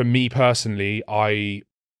for me personally, I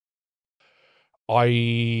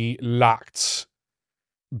lacked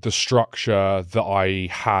the structure that I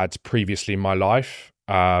had previously in my life,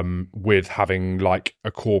 with having like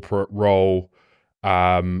a corporate role.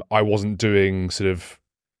 I wasn't doing sort of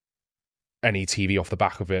any TV off the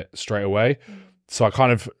back of it straight away. So I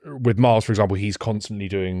kind of, with Miles, for example, he's constantly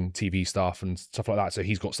doing TV stuff and stuff like that. So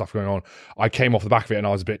he's got stuff going on. I came off the back of it and I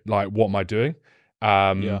was a bit like, what am I doing?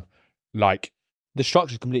 Like the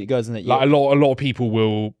structure completely goes, isn't it? Like a lot of people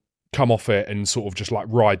will come off it and sort of just like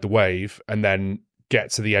ride the wave and then get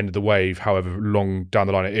to the end of the wave, however long down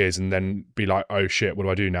the line it is, and then be like, oh shit, what do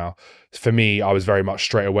I do now? For me, I was very much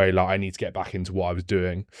straight away like, I need to get back into what I was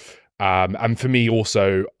doing. And for me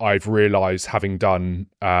also, I've realised, having done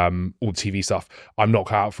all the TV stuff, I'm not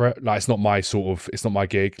cut out for it. Like, it's not my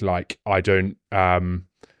gig. Like, I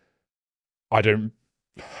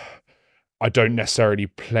I don't necessarily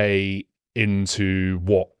play into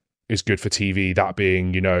what is good for TV, that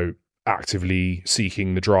being, you know, actively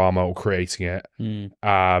seeking the drama or creating it.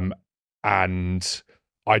 And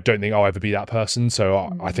I don't think I'll ever be that person.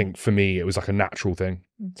 So I think for me, it was like a natural thing.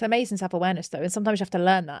 It's amazing self-awareness though. And sometimes you have to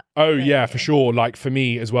learn that. Oh yeah, for sure. Like for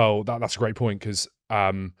me as well, that's a great point, because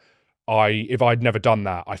if I'd never done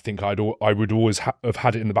that, I think I would always have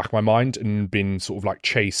had it in the back of my mind and been sort of like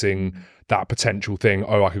chasing that potential thing.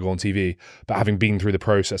 Oh, I could go on TV. But having been through the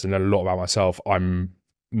process and learned a lot about myself, I'm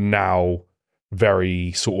now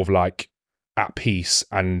very sort of like at peace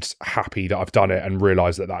and happy that I've done it and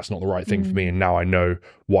realised that that's not the right thing for me. And now I know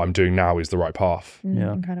what I'm doing now is the right path.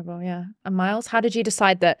 Yeah. Incredible, yeah. And Miles, how did you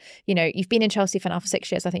decide that, you know, you've been in Chelsea for now for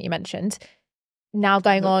 6 years, I think you mentioned, now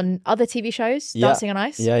going on other TV shows, Dancing on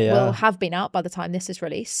Ice will have been out by the time this is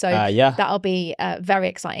released. So that'll be very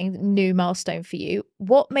exciting, new milestone for you.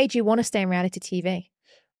 What made you want to stay in reality TV?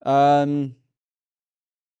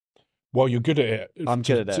 Well, you're good at it. I'm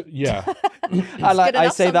good at it. Yeah. I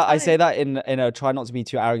say that in a try not to be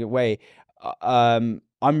too arrogant way. I'm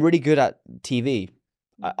really good at TV.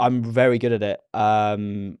 I'm very good at it.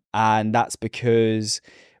 And that's because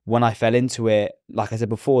when I fell into it, like I said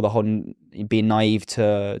before, the whole being naive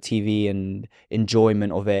to TV and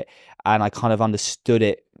enjoyment of it, and I kind of understood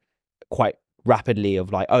it quite rapidly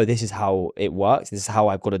of like, oh, this is how it works. This is how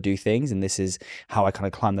I've got to do things. And this is how I kind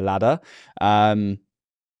of climb the ladder. And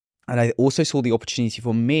I also saw the opportunity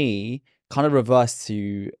for me, kind of reverse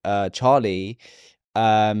to Charlie.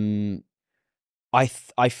 I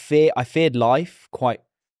feared life quite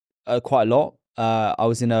a lot. I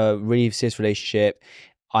was in a really serious relationship.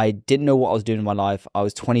 I didn't know what I was doing in my life. I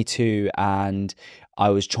was 22 and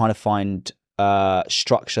I was trying to find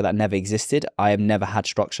structure that never existed. I have never had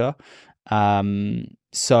structure.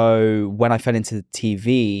 So when I fell into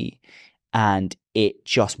TV and it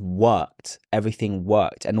just worked, everything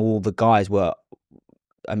worked, and all the guys were,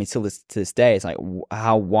 I mean, still to this day, it's like,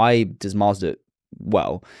 why does Miles do it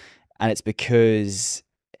well? And it's because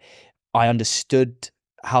I understood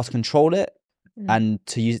how to control it and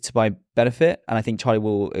to use it to my benefit. And I think Charlie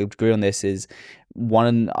will agree on this, is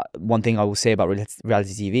one thing I will say about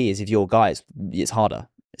reality TV is if you're a guy, it's harder.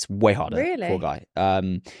 It's way harder for a guy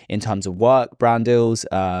in terms of work, brand deals,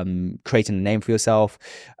 creating a name for yourself,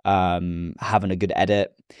 having a good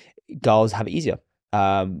edit. Girls have it easier.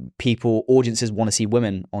 Audiences want to see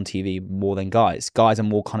women on TV more than guys. Guys are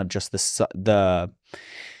more kind of just the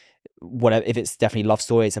whatever. If it's definitely love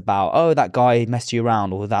story, it's about, oh, that guy messed you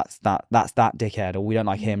around, or that's that dickhead, or we don't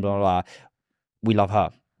like him, blah blah blah. We love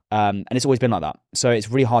her, and it's always been like that. So it's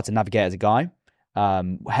really hard to navigate as a guy.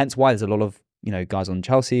 Hence why there's a lot of, you know, guys on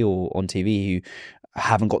Chelsea or on TV who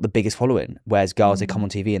haven't got the biggest following, whereas girls, they come on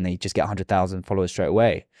TV and they just get 100,000 followers straight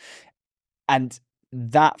away. And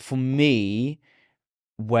that, for me,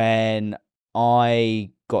 when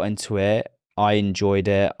I got into it, I enjoyed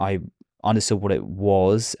it. I understood what it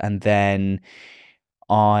was. And then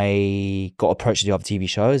I got approached to do other TV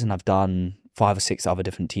shows, and I've done 5 or 6 other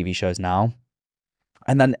different TV shows now.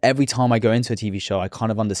 And then every time I go into a TV show, I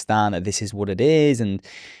kind of understand that this is what it is, and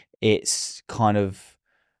it's kind of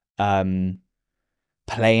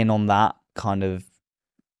playing on that kind of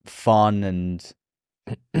fun and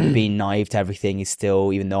being naive to everything is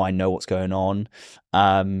still, even though I know what's going on.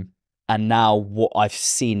 And now what I've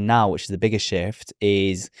seen now, which is the biggest shift,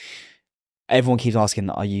 is everyone keeps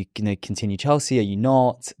asking, are you going to continue Chelsea? Are you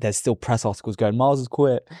not? There's still press articles going, Miles has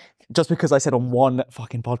quit. Just because I said on one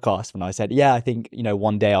fucking podcast when I said, yeah, I think, you know,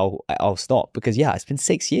 one day I'll stop, because yeah, it's been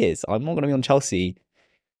 6 years. I'm not going to be on Chelsea,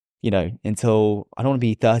 you know, until I don't want to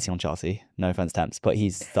be 30 on Chelsea. No offense, Temps, but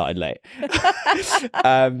he's started late.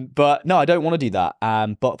 But no, I don't want to do that.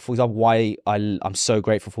 But for example, why I'm so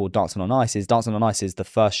grateful for Dancing on Ice is the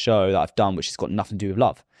first show that I've done which has got nothing to do with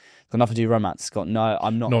love. It's got nothing to do with romance. It's got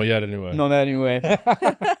I'm not. Not yet, anyway. Not anyway.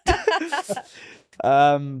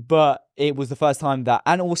 But it was the first time that,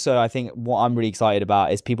 and also I think what I'm really excited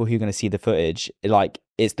about is people who are going to see the footage. Like,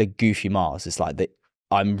 it's the goofy Miles. It's like that.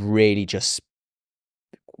 I'm really just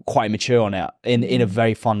quite mature on it in a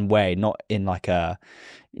very fun way, not in like a,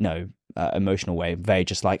 you know, emotional way. Very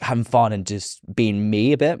just like having fun and just being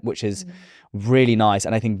me a bit, which is really nice.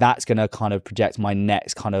 And I think that's going to kind of project my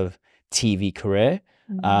next kind of TV career.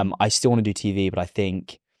 I still want to do TV, but I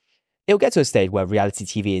think it'll get to a stage where reality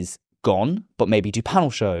TV is gone, but maybe do panel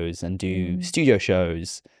shows and do studio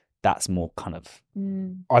shows. That's more kind of.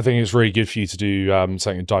 I think it's really good for you to do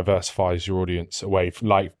something that diversifies your audience away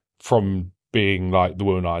from being like the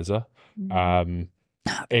womanizer. But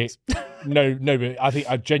I think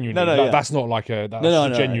I genuinely that's not like a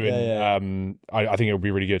genuine. I think it would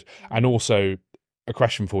be really good. And also a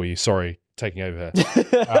question for you. Sorry, taking over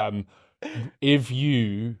here. If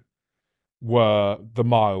you were the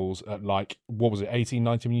Miles at like, what was it, 18,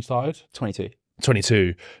 19 when you started? 22.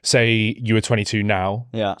 Say you were 22 now.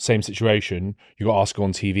 Yeah. Same situation. You got asked to go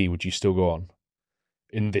on TV. Would you still go on?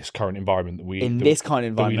 In this current environment that we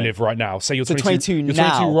live right now. Say you're 22 now.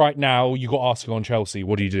 You're 22 right now. You got asked to go on Chelsea.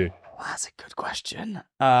 What do you do? Well, that's a good question.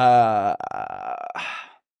 That's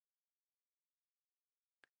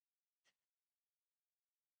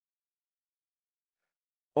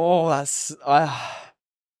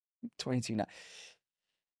 22 now.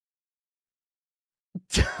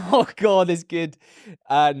 Oh God, it's good.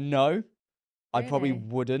 No, I probably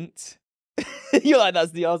wouldn't. You're like,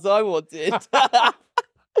 that's the answer I wanted.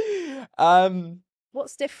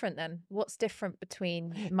 What's different then? What's different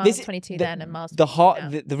between Miles 22 then and Miles 22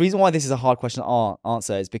 now? The reason why this is a hard question to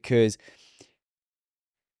answer is because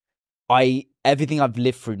everything I've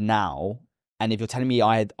lived through now, and if you're telling me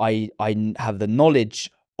I have the knowledge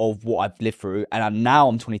of what I've lived through, and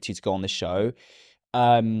I'm 22 to go on the show,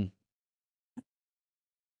 I'll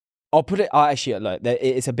put it. Actually, look,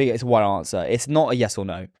 it's a wide answer. It's not a yes or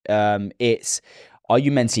no. It's, are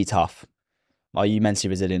you mentally tough? Are you mentally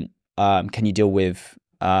resilient? Can you deal with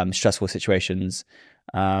stressful situations?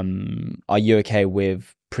 Are you okay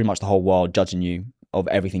with pretty much the whole world judging you of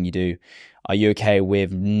everything you do? Are you okay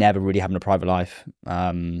with never really having a private life?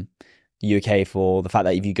 Are you okay for the fact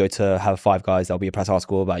that if you go to have Five Guys, there'll be a press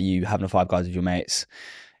article about you having a Five Guys with your mates?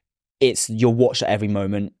 You're watched at every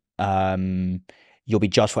moment. You'll be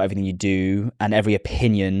judged for everything you do, and every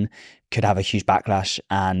opinion could have a huge backlash,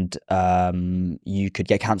 and you could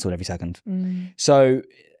get cancelled every second. So,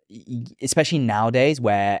 especially nowadays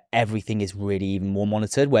where everything is really even more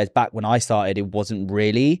monitored, whereas back when I started, it wasn't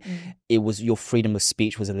really. It was, your freedom of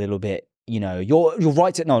speech was a little bit, your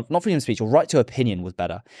right to, no, not freedom of speech, your right to opinion was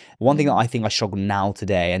better. One thing that I think I struggle now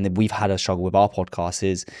today, and that we've had a struggle with our podcast,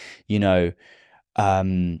 is,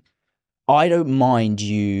 I don't mind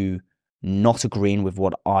you not agreeing with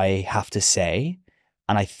what I have to say.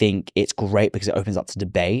 And I think it's great because it opens up to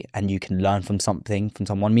debate, and you can learn from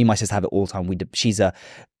someone. Me and my sister have it all the time. She's a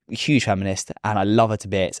huge feminist, and I love her to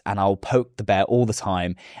bits, and I'll poke the bear all the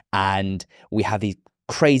time. And we have these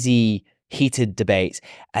crazy heated debates.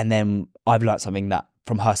 And then I've learned something that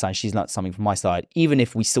from her side, she's learned something from my side. Even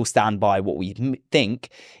if we still stand by what we think,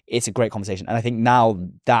 it's a great conversation. And I think now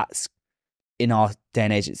that's, in our day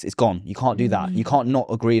and age, it's gone. You can't do that. You can't not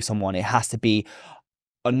agree with someone. It has to be,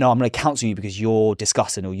 oh, no, I'm going to counsel you because you're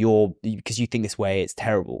disgusting, or because you think this way. It's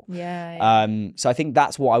terrible. Yeah. So I think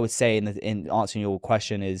that's what I would say in answering your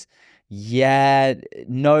question is,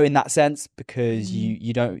 no, in that sense, because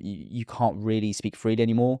you can't really speak freely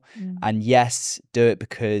anymore. And yes, do it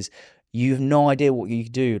because you have no idea what you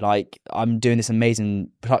do. Like, I'm doing this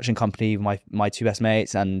amazing production company with my two best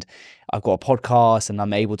mates, and I've got a podcast, and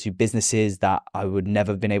I'm able to do businesses that I would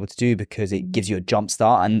never have been able to do because it gives you a jump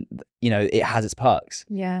start, and it has its perks.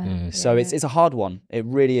 So it's a hard one. It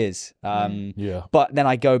really is. But then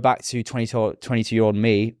I go back to 22-year-old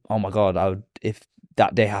me. Oh my God, if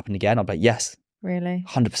that day happened again, I'd be like, yes. Really?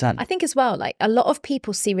 100%. I think as well, like, a lot of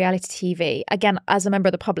people see reality TV, again, as a member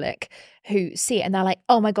of the public, who see it and they're like,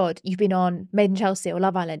 oh my God, you've been on Made in Chelsea or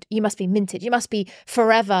Love Island. You must be minted. You must be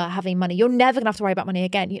forever having money. You're never going to have to worry about money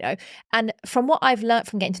again, And from what I've learned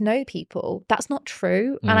from getting to know people, that's not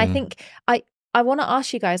true. And I think I want to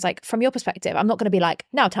ask you guys, like, from your perspective, I'm not going to be like,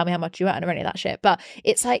 now tell me how much you earn or any of that shit. But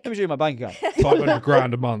it's like, let me show you my bank account. 500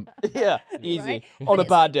 grand a month. Yeah, easy. Right? On a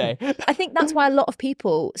bad day. I think that's why a lot of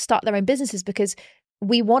people start their own businesses, because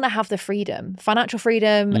we want to have the freedom, financial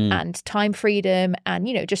freedom and time freedom and,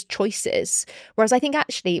 just choices. Whereas I think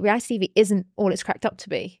actually reality TV isn't all it's cracked up to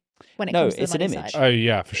be when it comes to the money an image. side. Oh,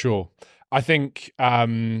 yeah, for sure. I think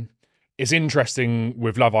it's interesting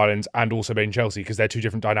with Love Island and also Made in Chelsea because they're two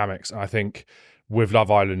different dynamics. And I think with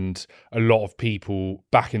Love Island, a lot of people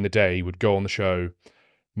back in the day would go on the show,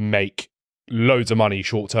 make loads of money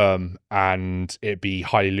short term, and it'd be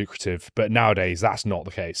highly lucrative. But nowadays, that's not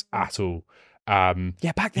the case at all.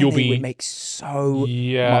 Back then they would make so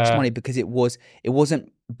much money because it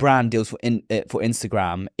wasn't brand deals for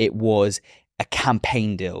Instagram. It was a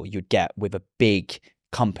campaign deal you'd get with a big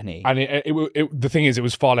company, and the thing is, it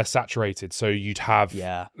was far less saturated. So you'd have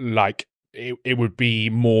it would be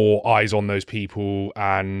more eyes on those people,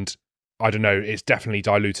 and I don't know. It's definitely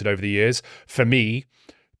diluted over the years. For me,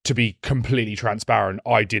 to be completely transparent,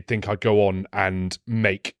 I did think I'd go on and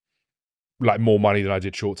make like more money than I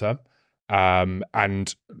did short term.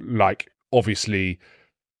 And like, obviously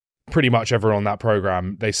pretty much everyone on that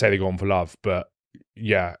program, they say they go on for love, but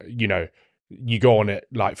yeah, you go on it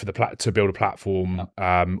like for the to build a platform,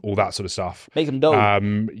 all that sort of stuff. Make them dope.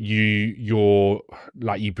 You're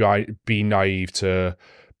like, you be naive to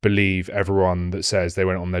believe everyone that says they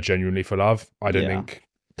went on there genuinely for love. I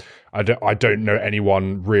don't know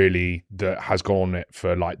anyone really that has gone on it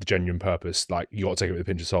for like the genuine purpose. Like, you got to take it with a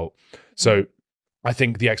pinch of salt. So I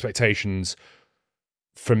think the expectations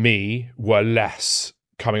for me were less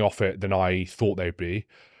coming off it than I thought they'd be.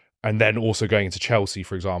 And then also going into Chelsea,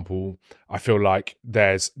 for example, I feel like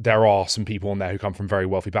there are some people on there who come from very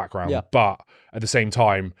wealthy backgrounds, but at the same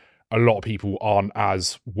time, a lot of people aren't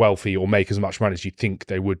as wealthy or make as much money as you think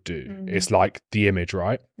they would do. It's like the image,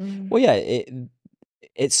 right? Well, yeah,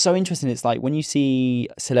 it's so interesting. It's like when you see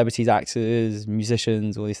celebrities, actors,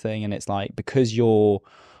 musicians, all these things, and it's like, because you're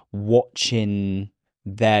watching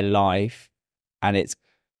their life and it's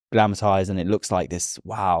glamorized and it looks like this,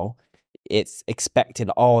 wow, it's expected,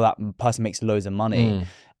 that person makes loads of money.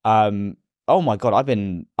 Oh my God, I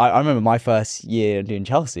remember my first year doing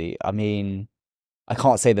Chelsea. I mean, I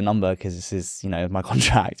can't say the number because this is, my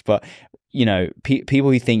contract, but,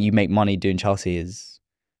 people who think you make money doing Chelsea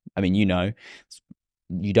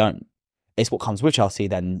you don't. It's what comes with Chelsea.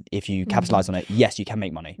 Then if you capitalize on it, yes, you can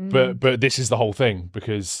make money. But this is the whole thing,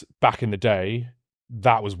 because back in the day,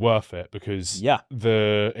 that was worth it, because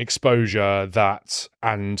the exposure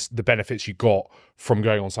and the benefits you got from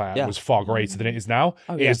going on site was far greater than it is now.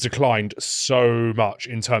 It has declined so much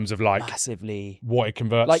in terms of like massively what it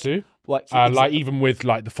converts to. Like even with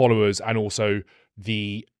like the followers and also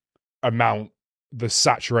the amount, the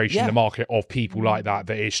saturation in the market of people like that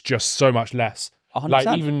it's just so much less. 100%.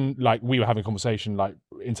 Like even like we were having a conversation like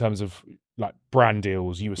in terms of like brand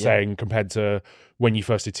deals, you were saying compared to when you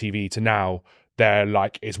first did TV to now, they're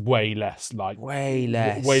like, it's way less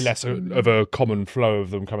of a common flow of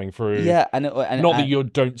them coming through. And not that you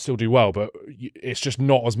don't still do well, but it's just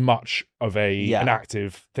not as much of an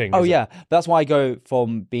active thing. That's why I go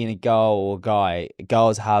from being a girl or a guy.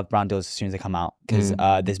 Girls have brand deals as soon as they come out, because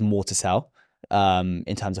there's more to sell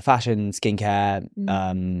in terms of fashion, skincare,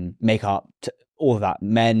 makeup, all of that.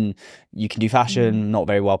 Men, you can do fashion, not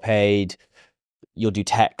very well paid. You'll do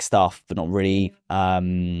tech stuff, but not really.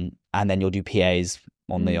 And then you'll do PAs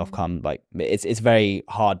on the off-come. Like, it's a very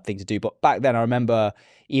hard thing to do. But back then, I remember,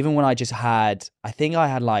 even when I think I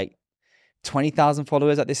had like 20,000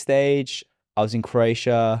 followers at this stage. I was in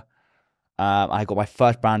Croatia. I got my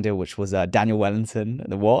first brand deal, which was Daniel Wellington,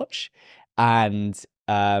 the watch. And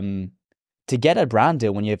to get a brand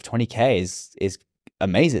deal when you have 20K is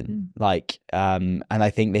amazing. Like, and I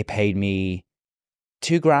think they paid me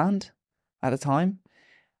 $2,000 at the time.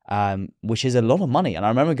 Which is a lot of money. And I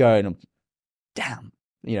remember going, damn,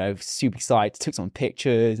 super excited, took some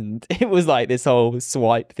pictures, and it was like this whole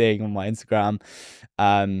swipe thing on my Instagram.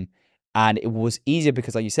 And it was easier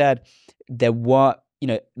because, like you said, there were,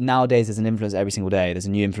 nowadays there's an influencer every single day. There's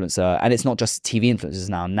a new influencer, and it's not just TV influencers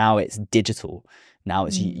now. Now it's digital. Now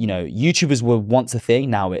it's, YouTubers were once a thing.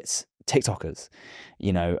 Now it's TikTokers,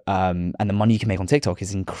 and the money you can make on TikTok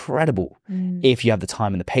is incredible if you have the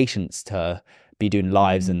time and the patience to be doing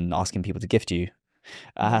lives and asking people to gift you.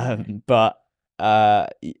 But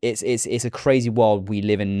it's a crazy world we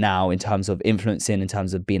live in now in terms of influencing, in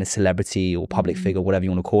terms of being a celebrity or public figure, whatever you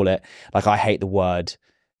want to call it. Like, I hate the word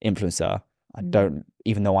influencer. I don't,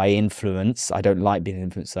 even though I influence, I don't like being an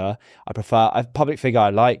influencer. I prefer a public figure. I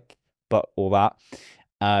like, but all that.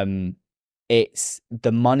 It's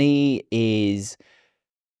the money is,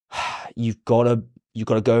 you've got to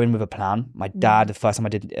go in with a plan. My dad, the first time I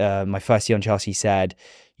did my first year on Chelsea, said,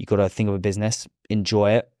 you got to think of a business,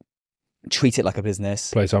 enjoy it, treat it like a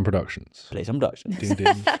business. Playtime Productions. Playtime Productions. Ding,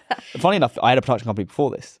 ding. Funny enough, I had a production company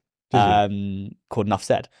before this called Nuff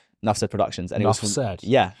Said Productions. And Enough Said?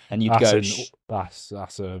 Yeah. And you'd that's go...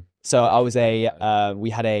 That's a... So I was we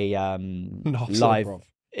had a live...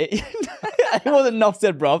 It wasn't Nuff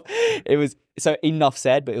Said, bruv. It was... So Enough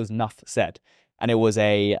Said, but it was Nuff Said. And it was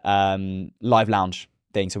a live lounge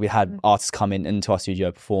thing. So we had artists come into our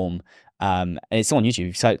studio, perform. And it's on YouTube.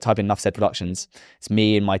 If you type in Nuff Said Productions, it's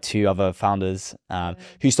me and my two other founders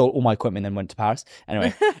who stole all my equipment and then went to Paris.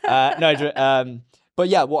 Anyway, but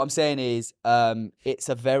yeah, what I'm saying is it's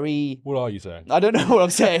a very... What are you saying? I don't know what I'm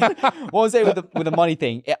saying. What I'm saying with the money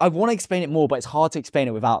thing, I want to explain it more, but it's hard to explain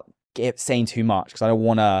it without saying too much, because I don't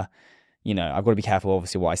want to, I've got to be careful,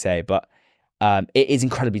 obviously, what I say. But it is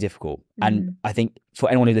incredibly difficult. And I think for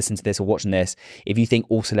anyone who listens to this or watching this, if you think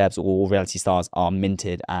all celebs or all reality stars are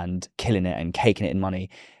minted and killing it and caking it in money,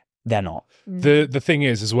 they're not. The thing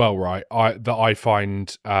is as well, right, that I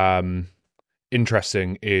find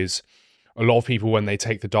interesting is a lot of people, when they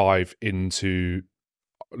take the dive into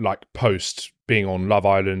like post being on Love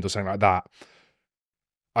Island or something like that,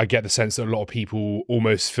 I get the sense that a lot of people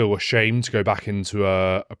almost feel ashamed to go back into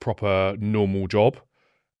a proper normal job,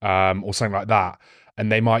 or something like that.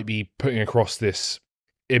 And they might be putting across this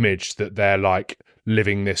image that they're like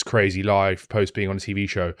living this crazy life post being on a TV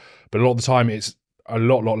show. But a lot of the time it's a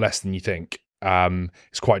lot less than you think.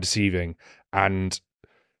 It's quite deceiving. And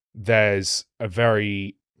there's no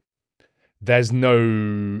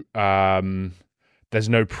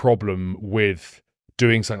problem with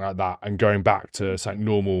doing something like that and going back to something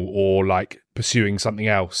normal or like pursuing something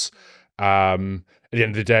else. At the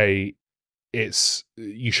end of the day,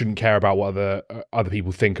 you shouldn't care about what other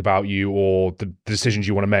people think about you or the decisions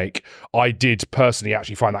you want to make. I did personally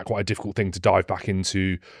actually find that quite a difficult thing to dive back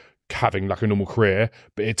into having like a normal career,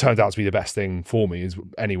 but it turned out to be the best thing for me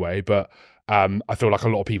anyway. But I feel like a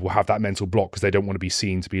lot of people have that mental block because they don't want to be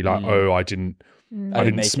seen to be like, oh, I didn't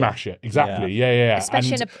smash it. Exactly. Yeah.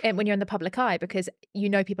 Especially when you're in the public eye, because you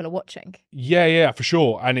know people are watching. Yeah, for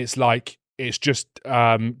sure. And it's like, it's just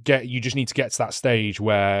you just need to get to that stage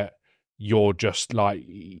where you're just like,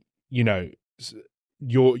 you know,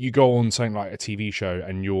 you go on something like a TV show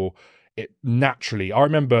and it naturally. I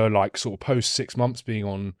remember like sort of post 6 months being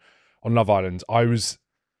on Love Island, I was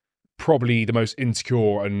probably the most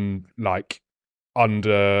insecure and like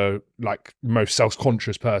under like most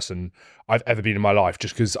self-conscious person I've ever been in my life,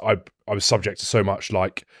 just because I was subject to so much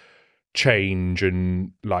like change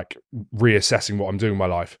and like reassessing what I'm doing in my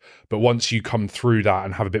life. But once you come through that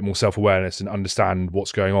and have a bit more self-awareness and understand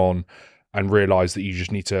what's going on and realize that you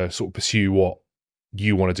just need to sort of pursue what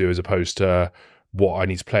you want to do as opposed to what I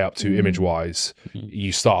need to play up to image-wise,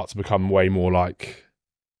 you start to become way more like,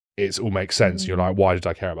 it all makes sense. You're like, why did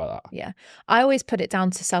I care about that? Yeah. I always put it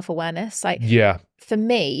down to self-awareness. Like, for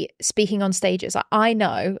me, speaking on stages, I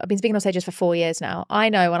know, I've been speaking on stages for 4 years now. I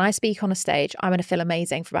know when I speak on a stage, I'm going to feel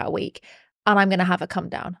amazing for about a week and I'm going to have a come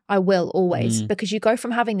down. I will always, because you go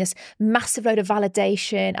from having this massive load of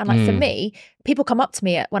validation. And like for me, people come up to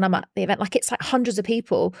me when I'm at the event, like it's like hundreds of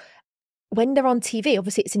people. When they're on TV,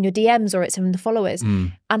 obviously it's in your DMs or it's in the followers.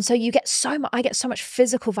 And so you get I get so much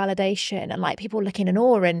physical validation and like people looking in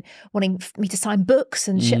awe and wanting me to sign books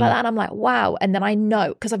and shit like that. And I'm like, wow. And then I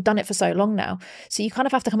know, because I've done it for so long now. So you kind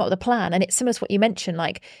of have to come up with a plan. And it's similar to what you mentioned,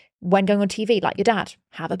 like when going on TV, like your dad,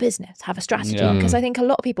 have a business, have a strategy. Because I think a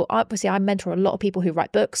lot of people, obviously I mentor a lot of people who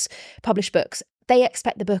write books, publish books. They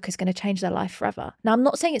expect the book is going to change their life forever. Now, I'm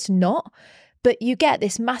not saying it's not, but you get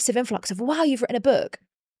this massive influx of, wow, you've written a book.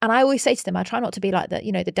 And I always say to them, I try not to be like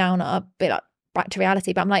the downer, be like back to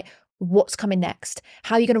reality, but I'm like, what's coming next?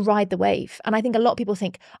 How are you going to ride the wave? And I think a lot of people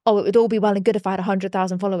think, oh, it would all be well and good if I had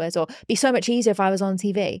 100,000 followers, or be so much easier if I was on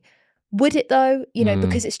TV. Would it though? You know,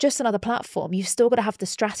 because it's just another platform. You've still got to have the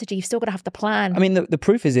strategy. You've still got to have the plan. I mean, the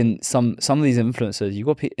proof is in some of these influencers. You've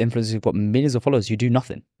got influencers who've got millions of followers. You do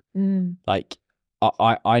nothing. Like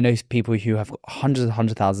I know people who have got hundreds of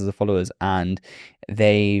thousands of followers and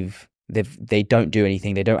they don't do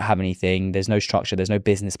anything. They don't have anything. There's no structure. There's no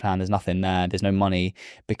business plan. There's nothing there. There's no money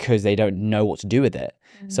because they don't know what to do with it.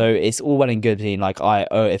 So it's all well and good being like,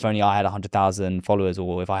 if only I had 100,000 followers,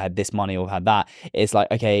 or if I had this money or had that. It's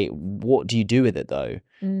like, okay, what do you do with it though?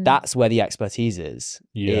 That's where the expertise is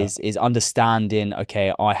understanding,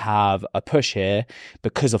 okay, I have a push here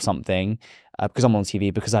because of something, because I'm on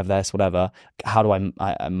TV, because I have this, whatever. How do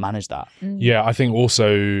I manage that? Yeah, I think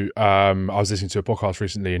also I was listening to a podcast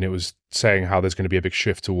recently and it was saying how there's going to be a big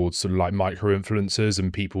shift towards sort of like micro influencers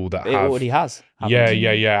and people that it already has.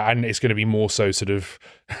 Yeah. And it's going to be more so sort of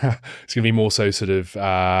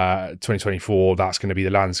 2024. That's going to be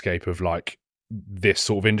the landscape of like this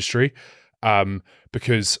sort of industry.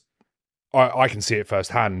 Because I can see it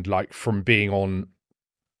firsthand, like from being on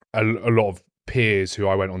a lot of peers who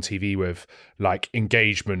I went on TV with, like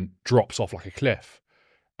engagement drops off like a cliff.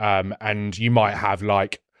 And you might have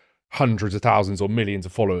like hundreds of thousands or millions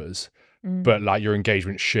of followers, but like your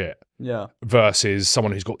engagement's shit. Yeah. Versus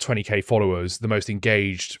someone who's got 20k followers, the most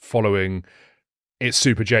engaged following, it's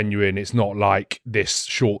super genuine. It's not like this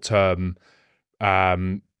short-term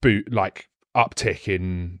like uptick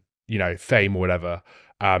in, you know, fame or whatever.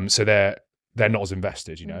 So they're not as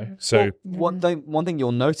invested, you know. So one thing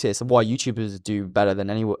you'll notice why YouTubers do better than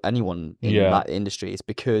anyone in that industry is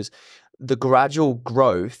because the gradual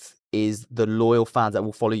growth is the loyal fans that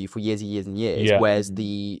will follow you for years and years and years. Yeah. Whereas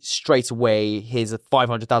the straight away, here's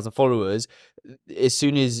 500,000 followers. As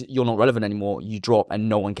soon as you're not relevant anymore, you drop and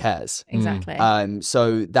no one cares. Exactly.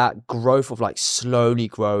 So that growth of like slowly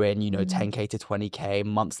growing, 10K to 20K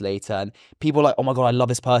months later, and people are like, oh my God, I love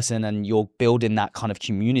this person. And you're building that kind of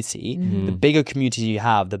community. The bigger community you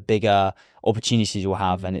have, the bigger opportunities you'll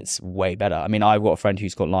have. And it's way better. I mean, I've got a friend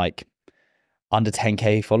who's got like under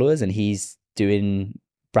 10K followers and he's doing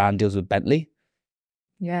brand deals with Bentley.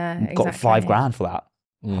 Yeah, exactly. Got $5,000 for that.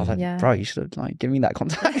 I was like, Yeah. bro, you should have like given me that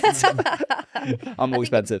contact. I'm more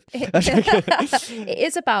expensive. It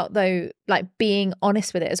is about, though, like being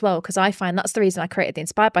honest with it as well, because I find that's the reason I created the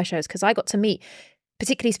Inspired by shows, because I got to meet,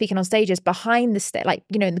 particularly speaking on stages, behind the stage, like,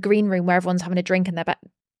 in the green room where everyone's having a drink and they're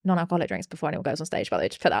non-alcoholic drinks before anyone goes on stage, by the way,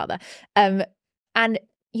 just put that out there. And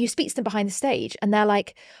you speak to them behind the stage and they're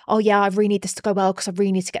like, oh yeah, I really need this to go well because I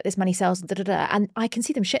really need to get this many sales, and I can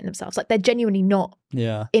see them shitting themselves. Like, they're genuinely not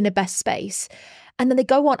in a best space. And then they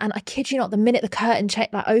go on, and I kid you not, the minute the curtain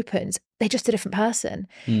opens, they're just a different person.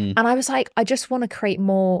 And I was like, I just want to create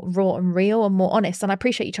more raw and real and more honest. And I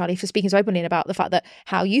appreciate you, Charlie, for speaking so openly about the fact that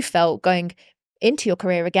how you felt going into your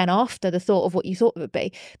career again after the thought of what you thought it would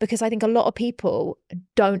be, because I think a lot of people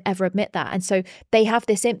don't ever admit that. And so they have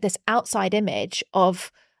this outside image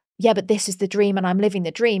of, yeah, but this is the dream and I'm living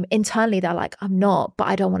the dream. Internally, they're like, I'm not, but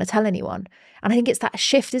I don't want to tell anyone. And I think it's that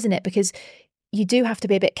shift, isn't it? Because you do have to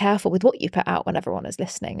be a bit careful with what you put out when everyone is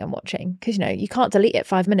listening and watching, because you can't delete it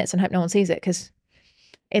 5 minutes and hope no one sees it, because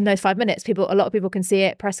in those 5 minutes, a lot of people can see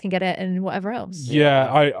it, press can get it, and whatever else. Yeah,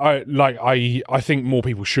 I think more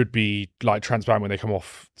people should be like transparent when they come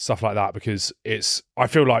off stuff like that, because I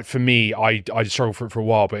feel like for me, I struggled for it for a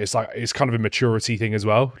while, but it's kind of a maturity thing as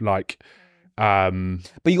well. Like, but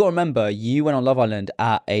you got to remember, you went on Love Island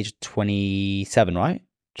at age 27, right?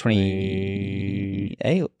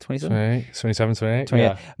 28 or 27? 27, 28. 28.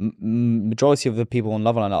 Yeah. Majority of the people on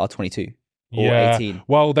Love Island are 22 or 18.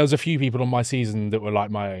 Well, there was a few people on my season that were like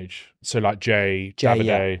my age. So like Jay Davide.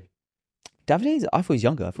 Yeah. Davide, I thought he was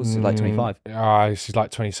younger. I thought he was like 25. He's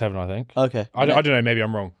like 27, I think. Okay. I don't know. Maybe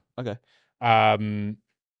I'm wrong. Okay. But you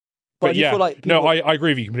yeah, feel like no, I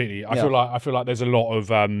agree with you completely. I feel like there's a lot of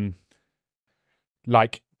I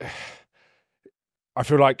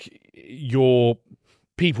feel like your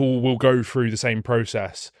people will go through the same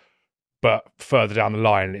process, but further down the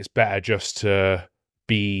line, it's better just to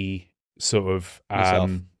be sort of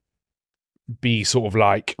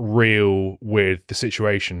like real with the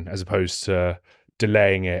situation, as opposed to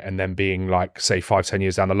delaying it and then being like, say, 5-10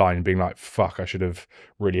 years down the line and being like, fuck, I should have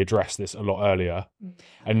really addressed this a lot earlier.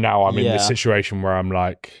 And now I'm in this situation where I'm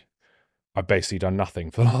like, I've basically done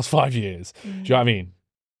nothing for the last 5 years. Do you know what I mean?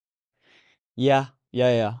 Yeah.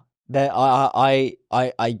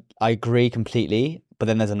 I agree completely, but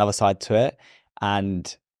then there's another side to it,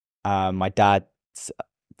 and my dad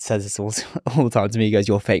says this all the time to me. He goes,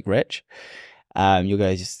 "You're fake rich." You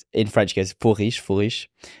guys in French, he goes "faux riche,"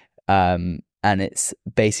 and it's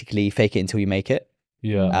basically fake it until you make it.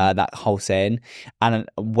 Yeah, that whole saying. And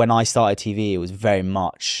when I started TV, it was very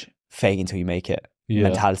much fake until you make it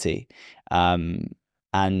mentality. And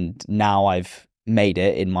now I've made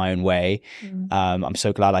it in my own way. I'm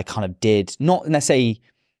so glad I kind of did not necessarily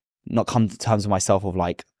not come to terms with myself of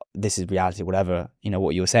like, this is reality, whatever,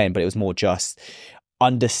 what you were saying, but it was more just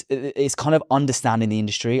it's kind of understanding the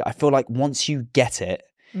industry. I feel like once you get it,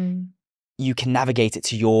 you can navigate it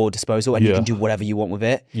to your disposal, and you can do whatever you want with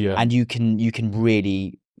it, and you can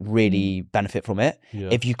really, really benefit from it.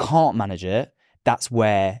 If you can't manage it, that's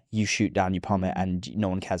where you shoot down, you plummet, and no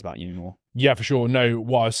one cares about you anymore. Yeah, for sure. No,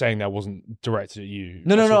 what I was saying there wasn't directed at you.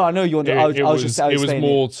 No. I know you want. It was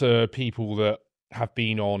more to people that have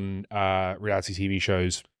been on reality TV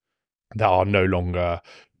shows that are no longer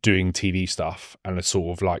doing TV stuff and are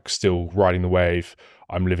sort of like still riding the wave.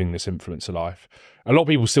 I'm living this influencer life. A lot of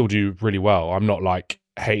people still do really well. I'm not like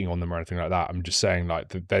hating on them or anything like that. I'm just saying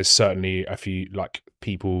like there's certainly a few like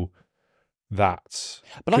people that.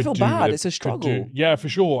 But I feel bad. It's a struggle. Yeah, for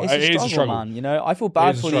sure. It is a struggle, man. I feel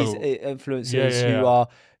bad for these influencers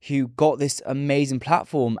who got this amazing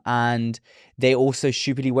platform, and they also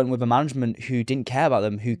stupidly went with a management who didn't care about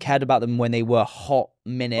them, who cared about them when they were hot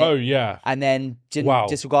minute. Oh yeah. And then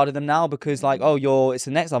disregarded them now because like, it's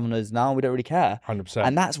the next others now. We don't really care. 100%.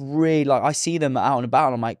 And that's really like, I see them out and about,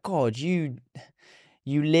 and I'm like, God, you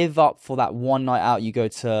live up for that one night out. You go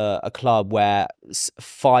to a club where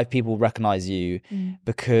 5 people recognize you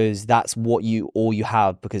because that's what you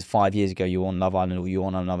have, because 5 years ago you were on Love Island or you were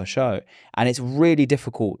on another show. And it's really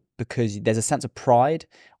difficult because there's a sense of pride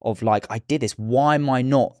of like, I did this. Why am I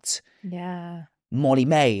not Molly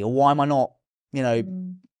May? Or why am I not,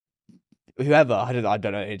 whoever. I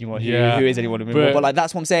don't know anyone Yeah. who is anyone anymore. But like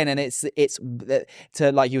that's what I'm saying, and it's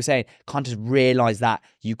to, like you were saying, can't just realize that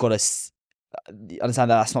you've got to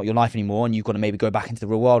understand that that's not your life anymore, and you've got to maybe go back into the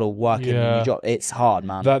real world or work in a new job. It's hard,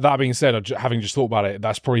 man. That being said, having just thought about it,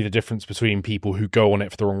 that's probably the difference between people who go on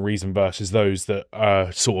it for the wrong reason versus those that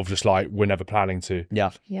are sort of just like, we're never planning to.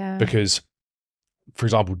 Yeah. Because, for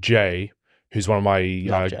example, Jay, who's one of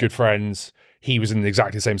my good friends, he was in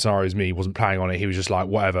exactly the same scenario as me. He wasn't planning on it. He was just like,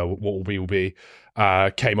 whatever, what will be, will be.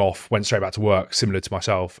 Came off, went straight back to work, similar to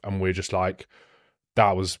myself. And we're just like,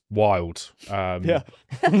 that was wild. Like,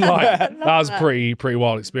 that was pretty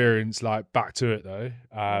wild experience. Like, back to it though.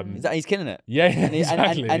 He's killing it. Yeah,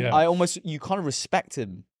 exactly. And I almost, you kind of respect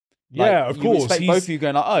him. Like, yeah, of course. Respect both of you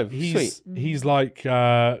going like, oh, he's, sweet. He's like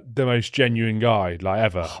the most genuine guy like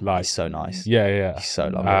ever. Like, he's so nice. Yeah. He's so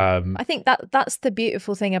lovely. I think that's the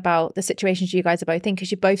beautiful thing about the situations you guys are both in,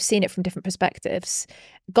 because you've both seen it from different perspectives,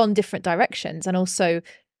 gone different directions, and also,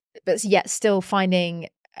 but yet still finding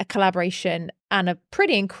a collaboration and a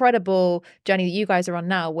pretty incredible journey that you guys are on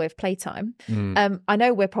now with Playtime. I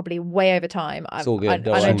know we're probably way over time. It's all good.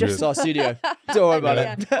 It's our studio. Don't worry about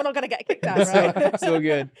it. We're not going to get kicked out, right? It's all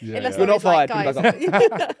good. Unless We're not fired. guys,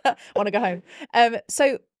 want to go home.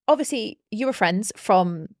 So obviously you were friends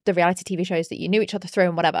from the reality TV shows that you knew each other through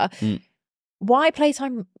and whatever. Why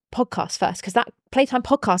Playtime podcast first? Because that Playtime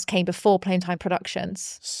podcast came before Playtime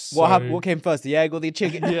Productions. So, what came first, the egg or the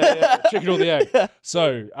chicken? Chicken or the egg.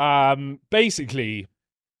 So basically,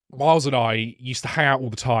 Miles and I used to hang out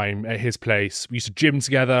all the time at his place. We used to gym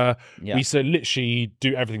together. We used to literally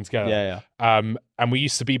do everything together. And we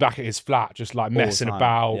used to be back at his flat, just like messing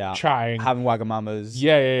about, chatting, having wagamamas.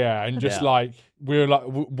 And just like, we were like,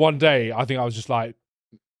 one day I think I was just like,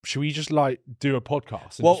 should we just like do a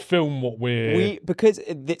podcast and just film what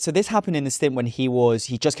so this happened in the stint when he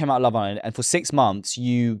just came out of Love Island, and for 6 months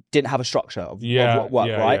you didn't have a structure of work,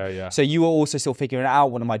 right? Yeah. So you were also still figuring out,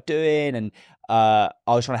 what am I doing? And I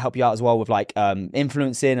was trying to help you out as well with like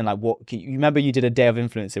influencing and like you remember you did a day of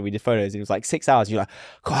influencing, we did photos, it was like 6 hours, you're like,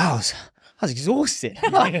 God, I was exhausted.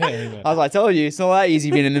 I was like, I told you, it's not that easy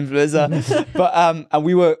being an influencer. But and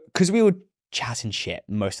we were chatting shit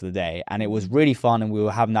most of the day, and it was really fun, and we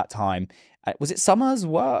were having that time. Was it summer as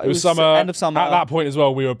well? It was summer. End of summer. At that point as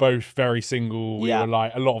well, we were both very single. We were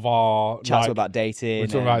like, a lot of our chats were about dating. We were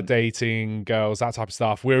talking about dating, girls, that type of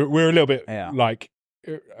stuff. We're a little bit like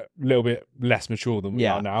a little bit less mature than we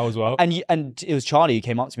are now as well. And it was Charlie who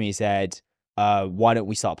came up to me and said, why don't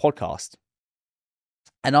we start a podcast?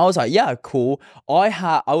 And I was like, yeah, cool.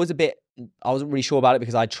 I wasn't really sure about it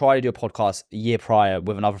because I tried to do a podcast a year prior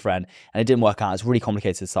with another friend and it didn't work out. It's really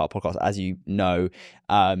complicated to start a podcast, as you know.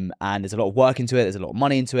 And there's a lot of work into it. There's a lot of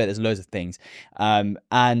money into it. There's loads of things. And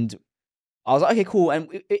I was like, okay, cool.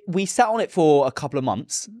 And we sat on it for a couple of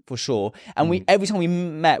months for sure. And every time we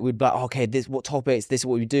met, we'd be like, okay, what topics, this is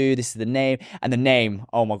what we do, this is the name. And the name,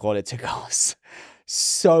 oh my God, it took us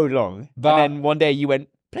so long. And then one day you went,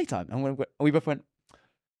 Playtime. And we both went,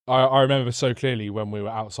 I remember so clearly when we were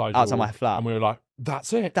outside my flat, and we were like,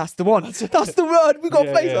 "That's it, that's the one, that's the word. We got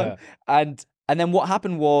Playtime." And then what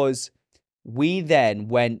happened was, we then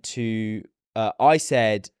went to. I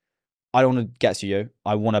said, "I don't want to get a studio.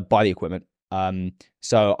 I want to buy the equipment."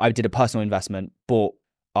 So I did a personal investment, bought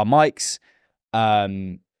our mics,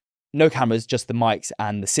 no cameras, just the mics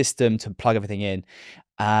and the system to plug everything in.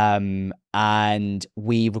 And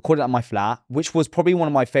we recorded at my flat, which was probably one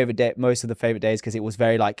of my most of the favorite days, because it was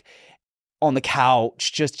very like on the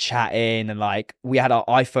couch, just chatting, and like we had our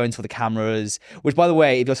iPhones for the cameras, which, by the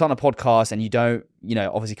way, if you're starting a podcast and you don't,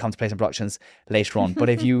 obviously come to Playtime Productions later on, but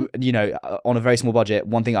if you, on a very small budget,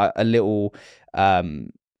 one thing, a little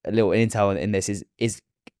intel in this is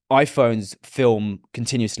iPhones film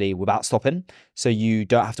continuously without stopping, so you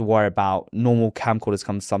don't have to worry about normal camcorders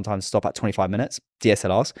sometimes stop at 25 minutes,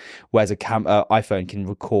 DSLRs, whereas a iPhone can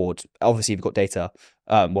record, obviously if you've got data,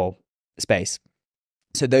 space.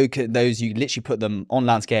 So those you literally put them on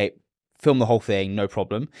landscape, film the whole thing, no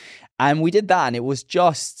problem. And we did that, and it was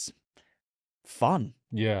just fun.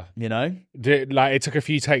 Yeah, it took a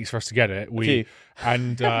few takes for us to get it.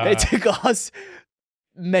 It took us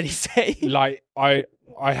many takes. Like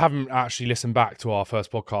I haven't actually listened back to our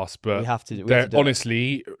first podcast, but we have to do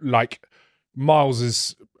honestly, like, Miles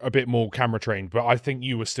is a bit more camera trained, but I think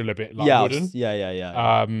you were still a bit like wooden.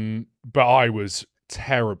 Yeah. But I was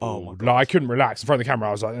terrible. Oh my God. Like, I couldn't relax in front of the camera.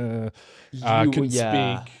 I was like, couldn't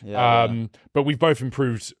speak. But we've both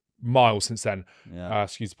improved miles since then.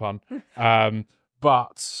 Excuse the pun.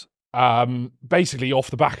 But basically, off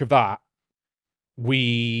the back of that,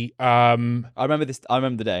 we I remember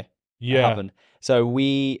the day. It happened. So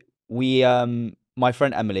we my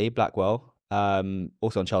friend Emily Blackwell,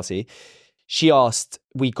 also on Chelsea. She asked,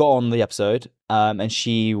 we got on the episode, and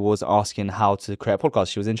she was asking how to create a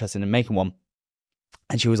podcast. She was interested in making one.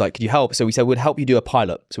 And she was like, could you help? So we said, we'd help you do a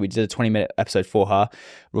pilot. So we did a 20-minute episode for her,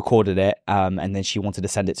 recorded it, and then she wanted to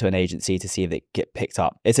send it to an agency to see if it get picked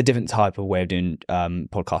up. It's a different type of way of doing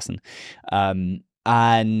podcasting.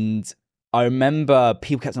 And I remember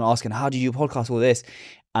people kept on asking, how do you podcast all this?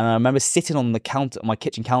 And I remember sitting on the counter, my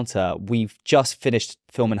kitchen counter. We've just finished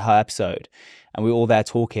filming her episode, and we were all there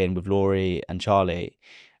talking with Laurie and Charlie.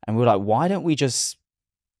 And we were like, why don't we just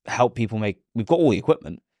help people make? We've got all the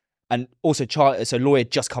equipment. And also, so Laurie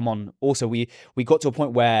had just come on. Also, we got to a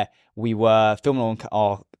point where we were filming on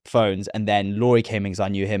our phones, and then Laurie came in because I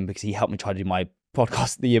knew him because he helped me try to do my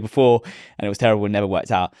podcast the year before, and it was terrible and never worked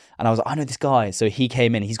out. And I was like, I know this guy. So he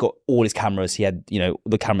came in. He's got all his cameras. He had,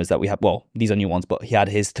 the cameras that we have. Well, these are new ones, but he had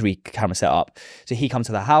his 3 cameras set up. So he comes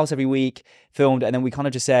to the house every week, filmed, and then we kind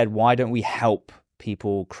of just said, why don't we help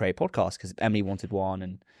people create podcasts? Because Emily wanted one,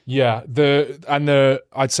 and yeah,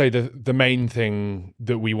 I'd say the main thing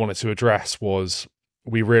that we wanted to address was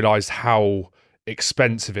we realised how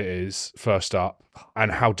expensive it is, first up,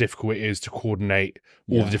 and how difficult it is to coordinate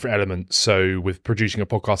all the different elements. So with producing a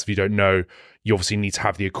podcast, if you don't know, you obviously need to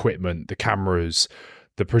have the equipment, the cameras,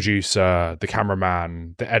 the producer, the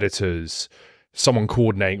cameraman, the editors, someone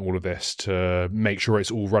coordinating all of this to make sure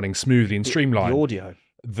it's all running smoothly and streamlined. The audio.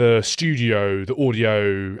 The studio, the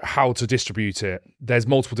audio, how to distribute it. There's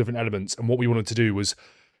multiple different elements. And what we wanted to do was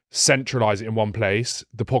centralize it in one place.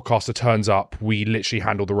 The podcaster turns up, we literally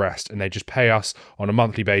handle the rest, and they just pay us on a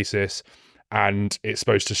monthly basis. And it's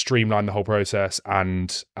supposed to streamline the whole process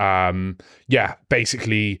and,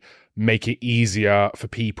 basically make it easier for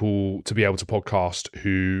people to be able to podcast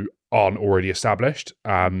who aren't already established.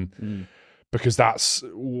 Because that's,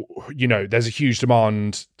 there's a huge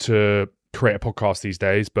demand to create a podcast these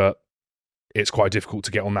days, but it's quite difficult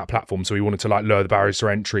to get on that platform. So we wanted to lower the barriers to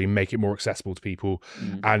entry, make it more accessible to people.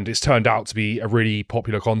 And it's turned out to be a really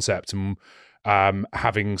popular concept. And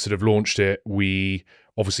having sort of launched it, we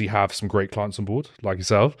obviously have some great clients on board, like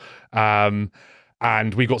yourself. And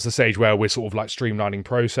we got to the stage where we're sort of streamlining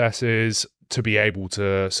processes to be able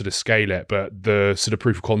to sort of scale it. But the sort of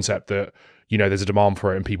proof of concept that there's a demand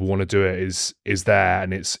for it and people want to do it is there,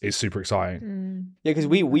 and it's super exciting. Yeah, because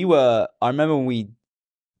we were. I remember when we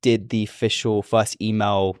did the official first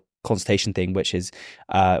email consultation thing, which is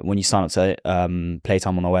when you sign up to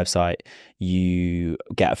Playtime on our website, you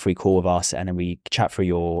get a free call with us, and then we chat through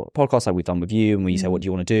your podcast like we've done with you, and we say what do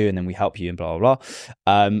you want to do, and then we help you and blah blah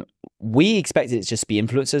blah. We expected it to just be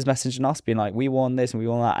influencers messaging us, being like, we want this and we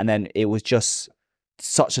want that, and then it was just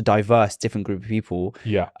such a diverse, different group of people.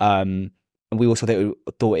 Yeah. And we also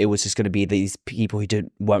thought it was just going to be these people who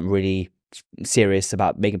weren't really serious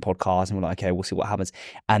about making podcasts, and we're like, okay, we'll see what happens.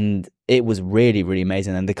 And it was really, really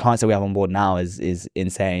amazing. And the clients that we have on board now is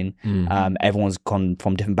insane. Everyone's gone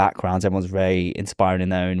from different backgrounds. Everyone's very inspiring in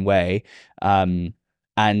their own way. And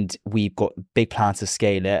we've got big plans to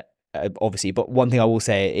scale it, obviously. But one thing I will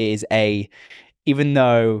say is even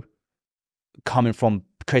though coming from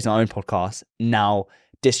creating our own podcast, now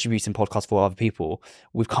distributing podcasts for other people,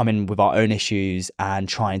 we've come in with our own issues and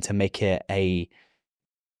trying to make it a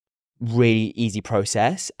really easy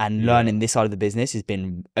process, and learning this side of the business has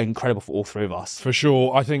been incredible for all 3 of us. For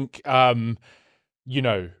sure. I think,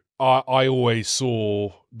 I always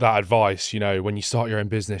saw that advice, when you start your own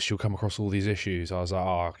business, you'll come across all these issues. I was like,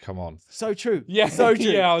 oh, come on. So true. Yeah. So true.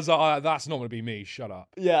 Yeah, I was like, that's not going to be me. Shut up.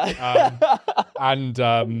 Yeah.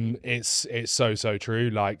 It's so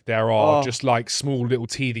true. There are just small little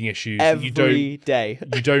teething issues every day.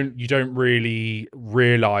 you don't really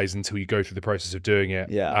realize until you go through the process of doing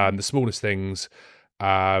it. Yeah. The smallest things.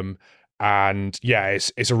 And yeah,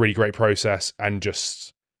 it's a really great process, and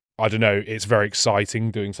just, I don't know, it's very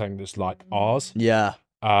exciting doing something that's like ours. Yeah.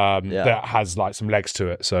 That has some legs to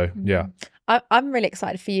it. So yeah. I'm really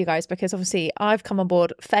excited for you guys, because obviously I've come on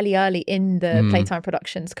board fairly early in the Playtime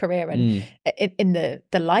Productions career and in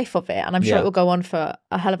the life of it, and I'm sure it will go on for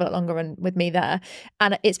a hell of a lot longer and with me there.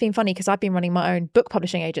 And it's been funny because I've been running my own book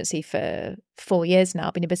publishing agency for 4 years now.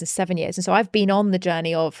 I've been in business 7 years, and so I've been on the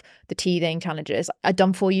journey of the teething challenges, a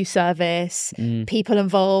done for you service, people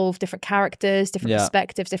involved, different characters, different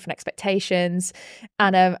perspectives, different expectations,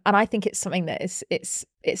 and I think it's something that it's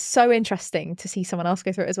it's so interesting to see someone else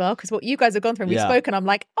go through it as well, because what you guys have gone through, and we've spoken, I'm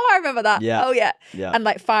like, oh, I remember that. Yeah. Oh yeah. Yeah. And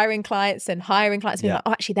like firing clients and hiring clients, being like,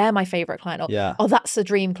 oh, actually they're my favorite client, or oh, that's a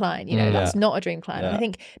dream client, you know, that's not a dream client. And I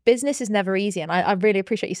think business is never easy, and I really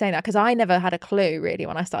appreciate you saying that, because I never had a clue really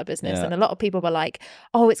when I started business, and a lot of people were like,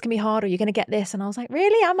 oh, it's gonna be hard, or you're gonna get this, and I was like,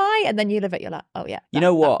 really, am I? And then you live it, you're like, oh yeah, you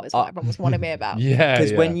know what, that was what everyone was wanting me about.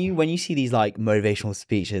 Because when you see these like motivational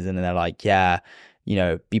speeches, and they're like, yeah, you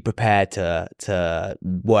know, be prepared to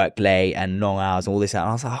work late and long hours and all this, and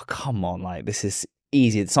I was like, oh, come on, like, this is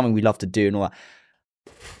easy, it's something we love to do and all that.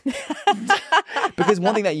 Because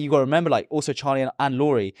one thing that you got to remember, like, also Charlie and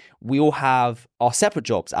Laurie, we all have our separate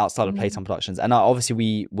jobs outside of Playtime Productions, and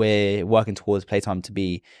obviously we're working towards Playtime to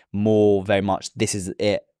be more, very much, this is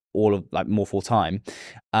it, all of, like, more full time.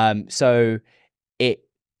 So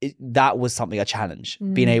that was something, a challenge,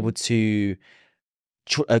 being able to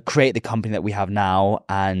create the company that we have now,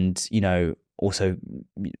 and, you know, also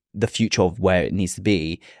the future of where it needs to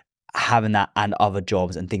be, having that and other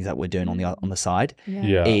jobs and things that we're doing on the side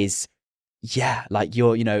is, like,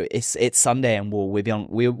 you're, you know, it's Sunday, and we'll be on a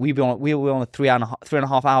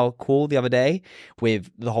 3.5 hour call the other day with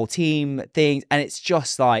the whole team, things, and it's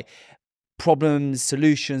just like problems,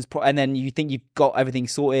 solutions, and then you think you've got everything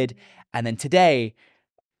sorted, and then today,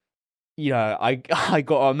 you know, I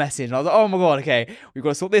got a message and I was like, oh my God, okay, we've got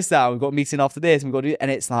to sort this out. We've got a meeting after this, and we've got to do,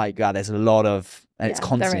 and it's like, God, there's a lot of, and it's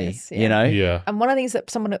constantly, you know? Yeah. And one of the things that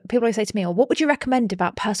people always say to me, what would you recommend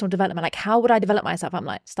about personal development? Like, how would I develop myself? I'm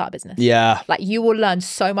like, start a business. Yeah. Like, you will learn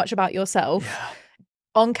so much about yourself. Yeah.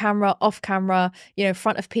 On camera, off camera, you know, in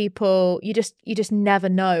front of people. You just never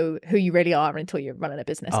know who you really are until you're running a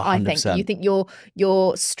business. I think you think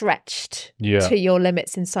you're stretched to your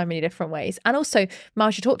limits in so many different ways. And also,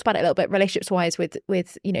 Miles, you talked about it a little bit, relationships wise, with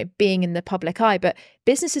you know, being in the public eye, but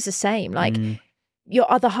business is the same. Like,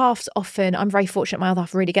 your other half's often, I'm very fortunate, my other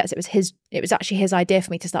half really gets it. It was actually his idea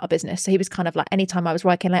for me to start a business. So he was kind of like, anytime I was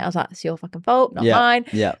working late, I was like, it's your fucking fault, not mine.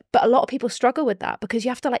 Yeah. But a lot of people struggle with that, because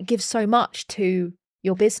you have to, like, give so much to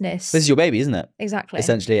your business. This is your baby, isn't it? Exactly.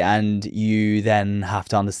 Essentially. And you then have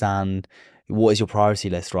to understand, what is your priority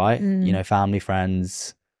list, right? You know, family,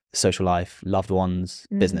 friends, social life, loved ones,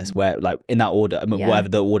 business, where, like, in that order, I mean, whatever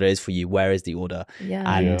the order is for you, where is the order?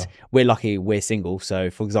 And we're lucky we're single. So,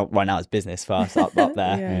 for example, right now it's business first up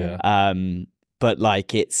there. But,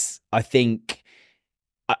 like, I think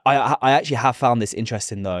I actually have found this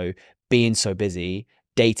interesting, though, being so busy,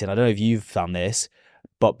 dating. I don't know if you've found this,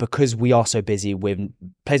 but because we are so busy with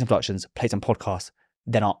Playtime Productions, Playtime Podcasts,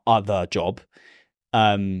 then our other job,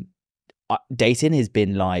 dating has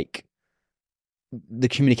been like the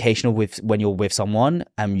communication of when you're with someone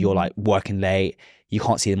and you're like working late, you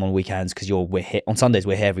can't see them on weekends because we're here on Sundays.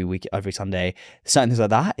 We're here every Sunday. Certain things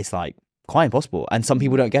like that, it's like quite impossible. And some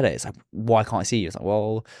people don't get it. It's like, why can't I see you? It's like,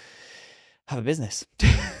 well, have a business.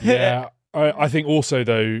 Yeah, I think also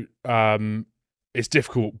though, it's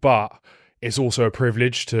difficult, but it's also a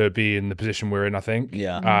privilege to be in the position we're in, I think.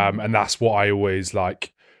 Yeah. And that's what I always,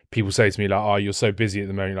 like, people say to me, like, oh, you're so busy at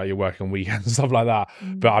the moment, like, you're working on weekends and stuff like that.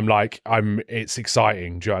 But I'm like, it's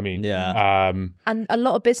exciting. Do you know what I mean? Yeah. And a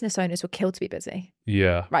lot of business owners were killed to be busy.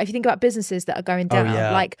 Yeah. Right. If you think about businesses that are going down,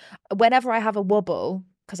 like, whenever I have a wobble,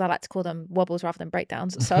 because I like to call them wobbles rather than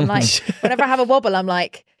breakdowns. So I'm like, whenever I have a wobble, I'm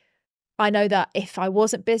like, I know that if I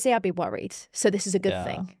wasn't busy, I'd be worried. So this is a good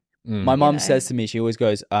thing. My mum says to me, she always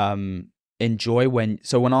goes, enjoy when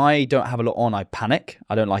I don't have a lot on, I panic.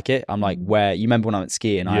 I don't like it. I'm like, where you remember when I went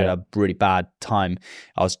skiing, I had a really bad time.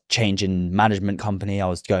 I was changing management company. I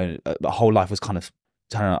was going, the whole life was kind of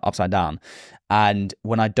turning upside down. And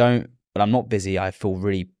when I'm not busy, I feel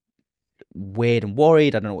really weird and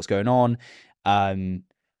worried. I don't know what's going on.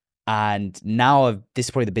 And now this is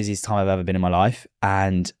probably the busiest time I've ever been in my life.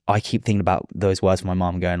 And I keep thinking about those words from my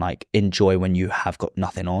mom, going like, enjoy when you have got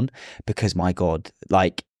nothing on, because my God,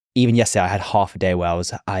 like, even yesterday I had half a day where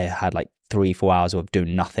I had like 3-4 hours of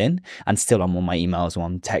doing nothing, and still I'm on my emails or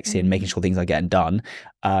I'm texting, making sure things are getting done.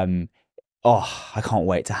 I can't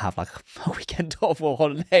wait to have like a weekend off or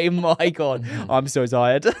holiday. My God, I'm so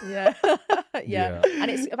tired. Yeah.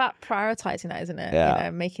 And it's about prioritizing that, isn't it? Yeah. You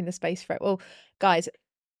know, making the space for it. Well, guys,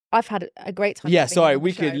 I've had a great time. Yeah, sorry,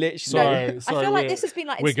 we could literally. I feel like this has been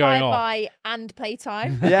like inspired by and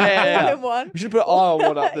Playtime. Yeah. We should put our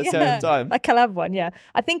one up at the same time. Like a collab one, yeah.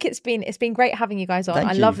 I think it's been great having you guys on.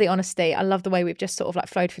 I love the honesty. I love the way we've just sort of like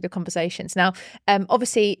flowed through the conversations. Now,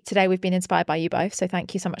 obviously today we've been inspired by you both, so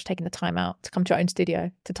thank you so much for taking the time out to come to our own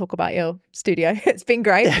studio to talk about your studio. It's been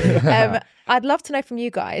great. I'd love to know from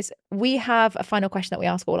you guys. We have a final question that we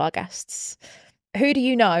ask all our guests. Who do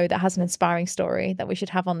you know that has an inspiring story that we should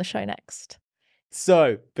have on the show next?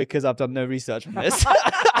 So, because I've done no research on this,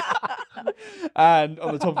 and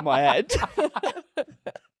on the top of my head,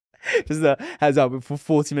 just a heads up, for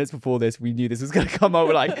 40 minutes before this, we knew this was going to come up.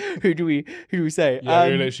 We're like, who do we say? Yeah,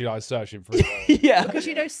 we were literally like searching for it. Yeah. Because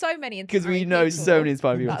you know so many Because we know people. so many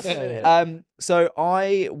inspiring people. That's brilliant. So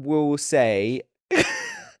I will say,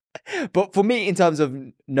 but for me, in terms of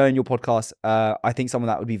knowing your podcast, I think someone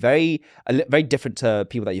that would be very different to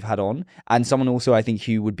people that you've had on, and someone also I think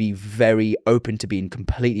who would be very open to being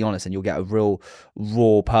completely honest, and you'll get a real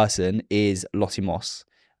raw person, is Lottie Moss.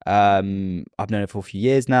 I've known her for a few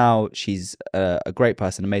years now. She's a great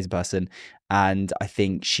person, amazing person, and I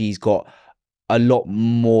think she's got a lot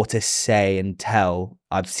more to say and tell.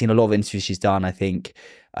 I've seen a lot of interviews she's done. I think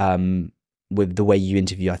with the way you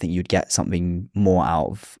interview, I think you'd get something more out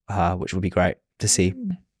of her, which would be great to see.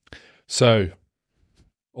 So,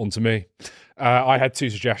 on to me. I had 2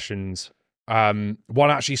 suggestions. One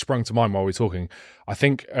actually sprung to mind while we were talking. I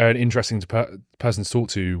think an interesting person to talk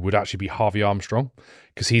to would actually be Harvey Armstrong,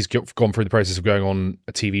 because he's gone through the process of going on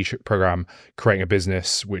a TV program, creating a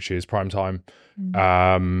business, which is prime time.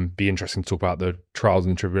 Be interesting to talk about the trials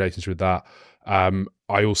and tribulations with that.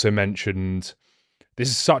 I also mentioned, this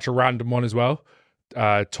is such a random one as well,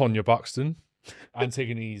 Tonya Buxton,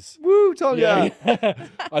 Antigone's. Woo, Tonya! Yeah.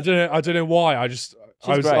 I don't know why. I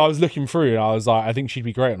was looking through and I was like, I think she'd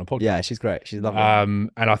be great on a podcast. Yeah, she's great. She's lovely. And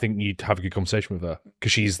I think you'd have a good conversation with her,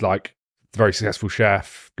 because she's like a very successful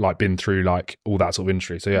chef, like been through like all that sort of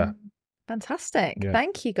industry. So yeah. Fantastic. Yeah.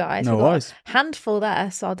 Thank you guys. No We've got worries. a handful there,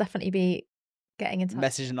 so I'll definitely be getting in touch.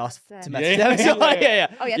 Messaging us to Yeah. message Yeah. them. Yeah.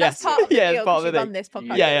 Oh yeah, Yes. that's part of the Yeah, deal, it's part of 'cause you the run thing. this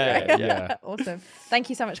podcast. Yeah. Awesome. Thank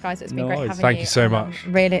you so much, guys. It's been No great worries. having Thank you. you so and much.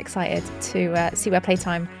 I'm really excited to see where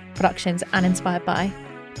Playtime Productions and Inspired By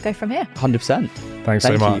go from here. 100%. Thanks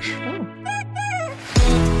so Thank you. much.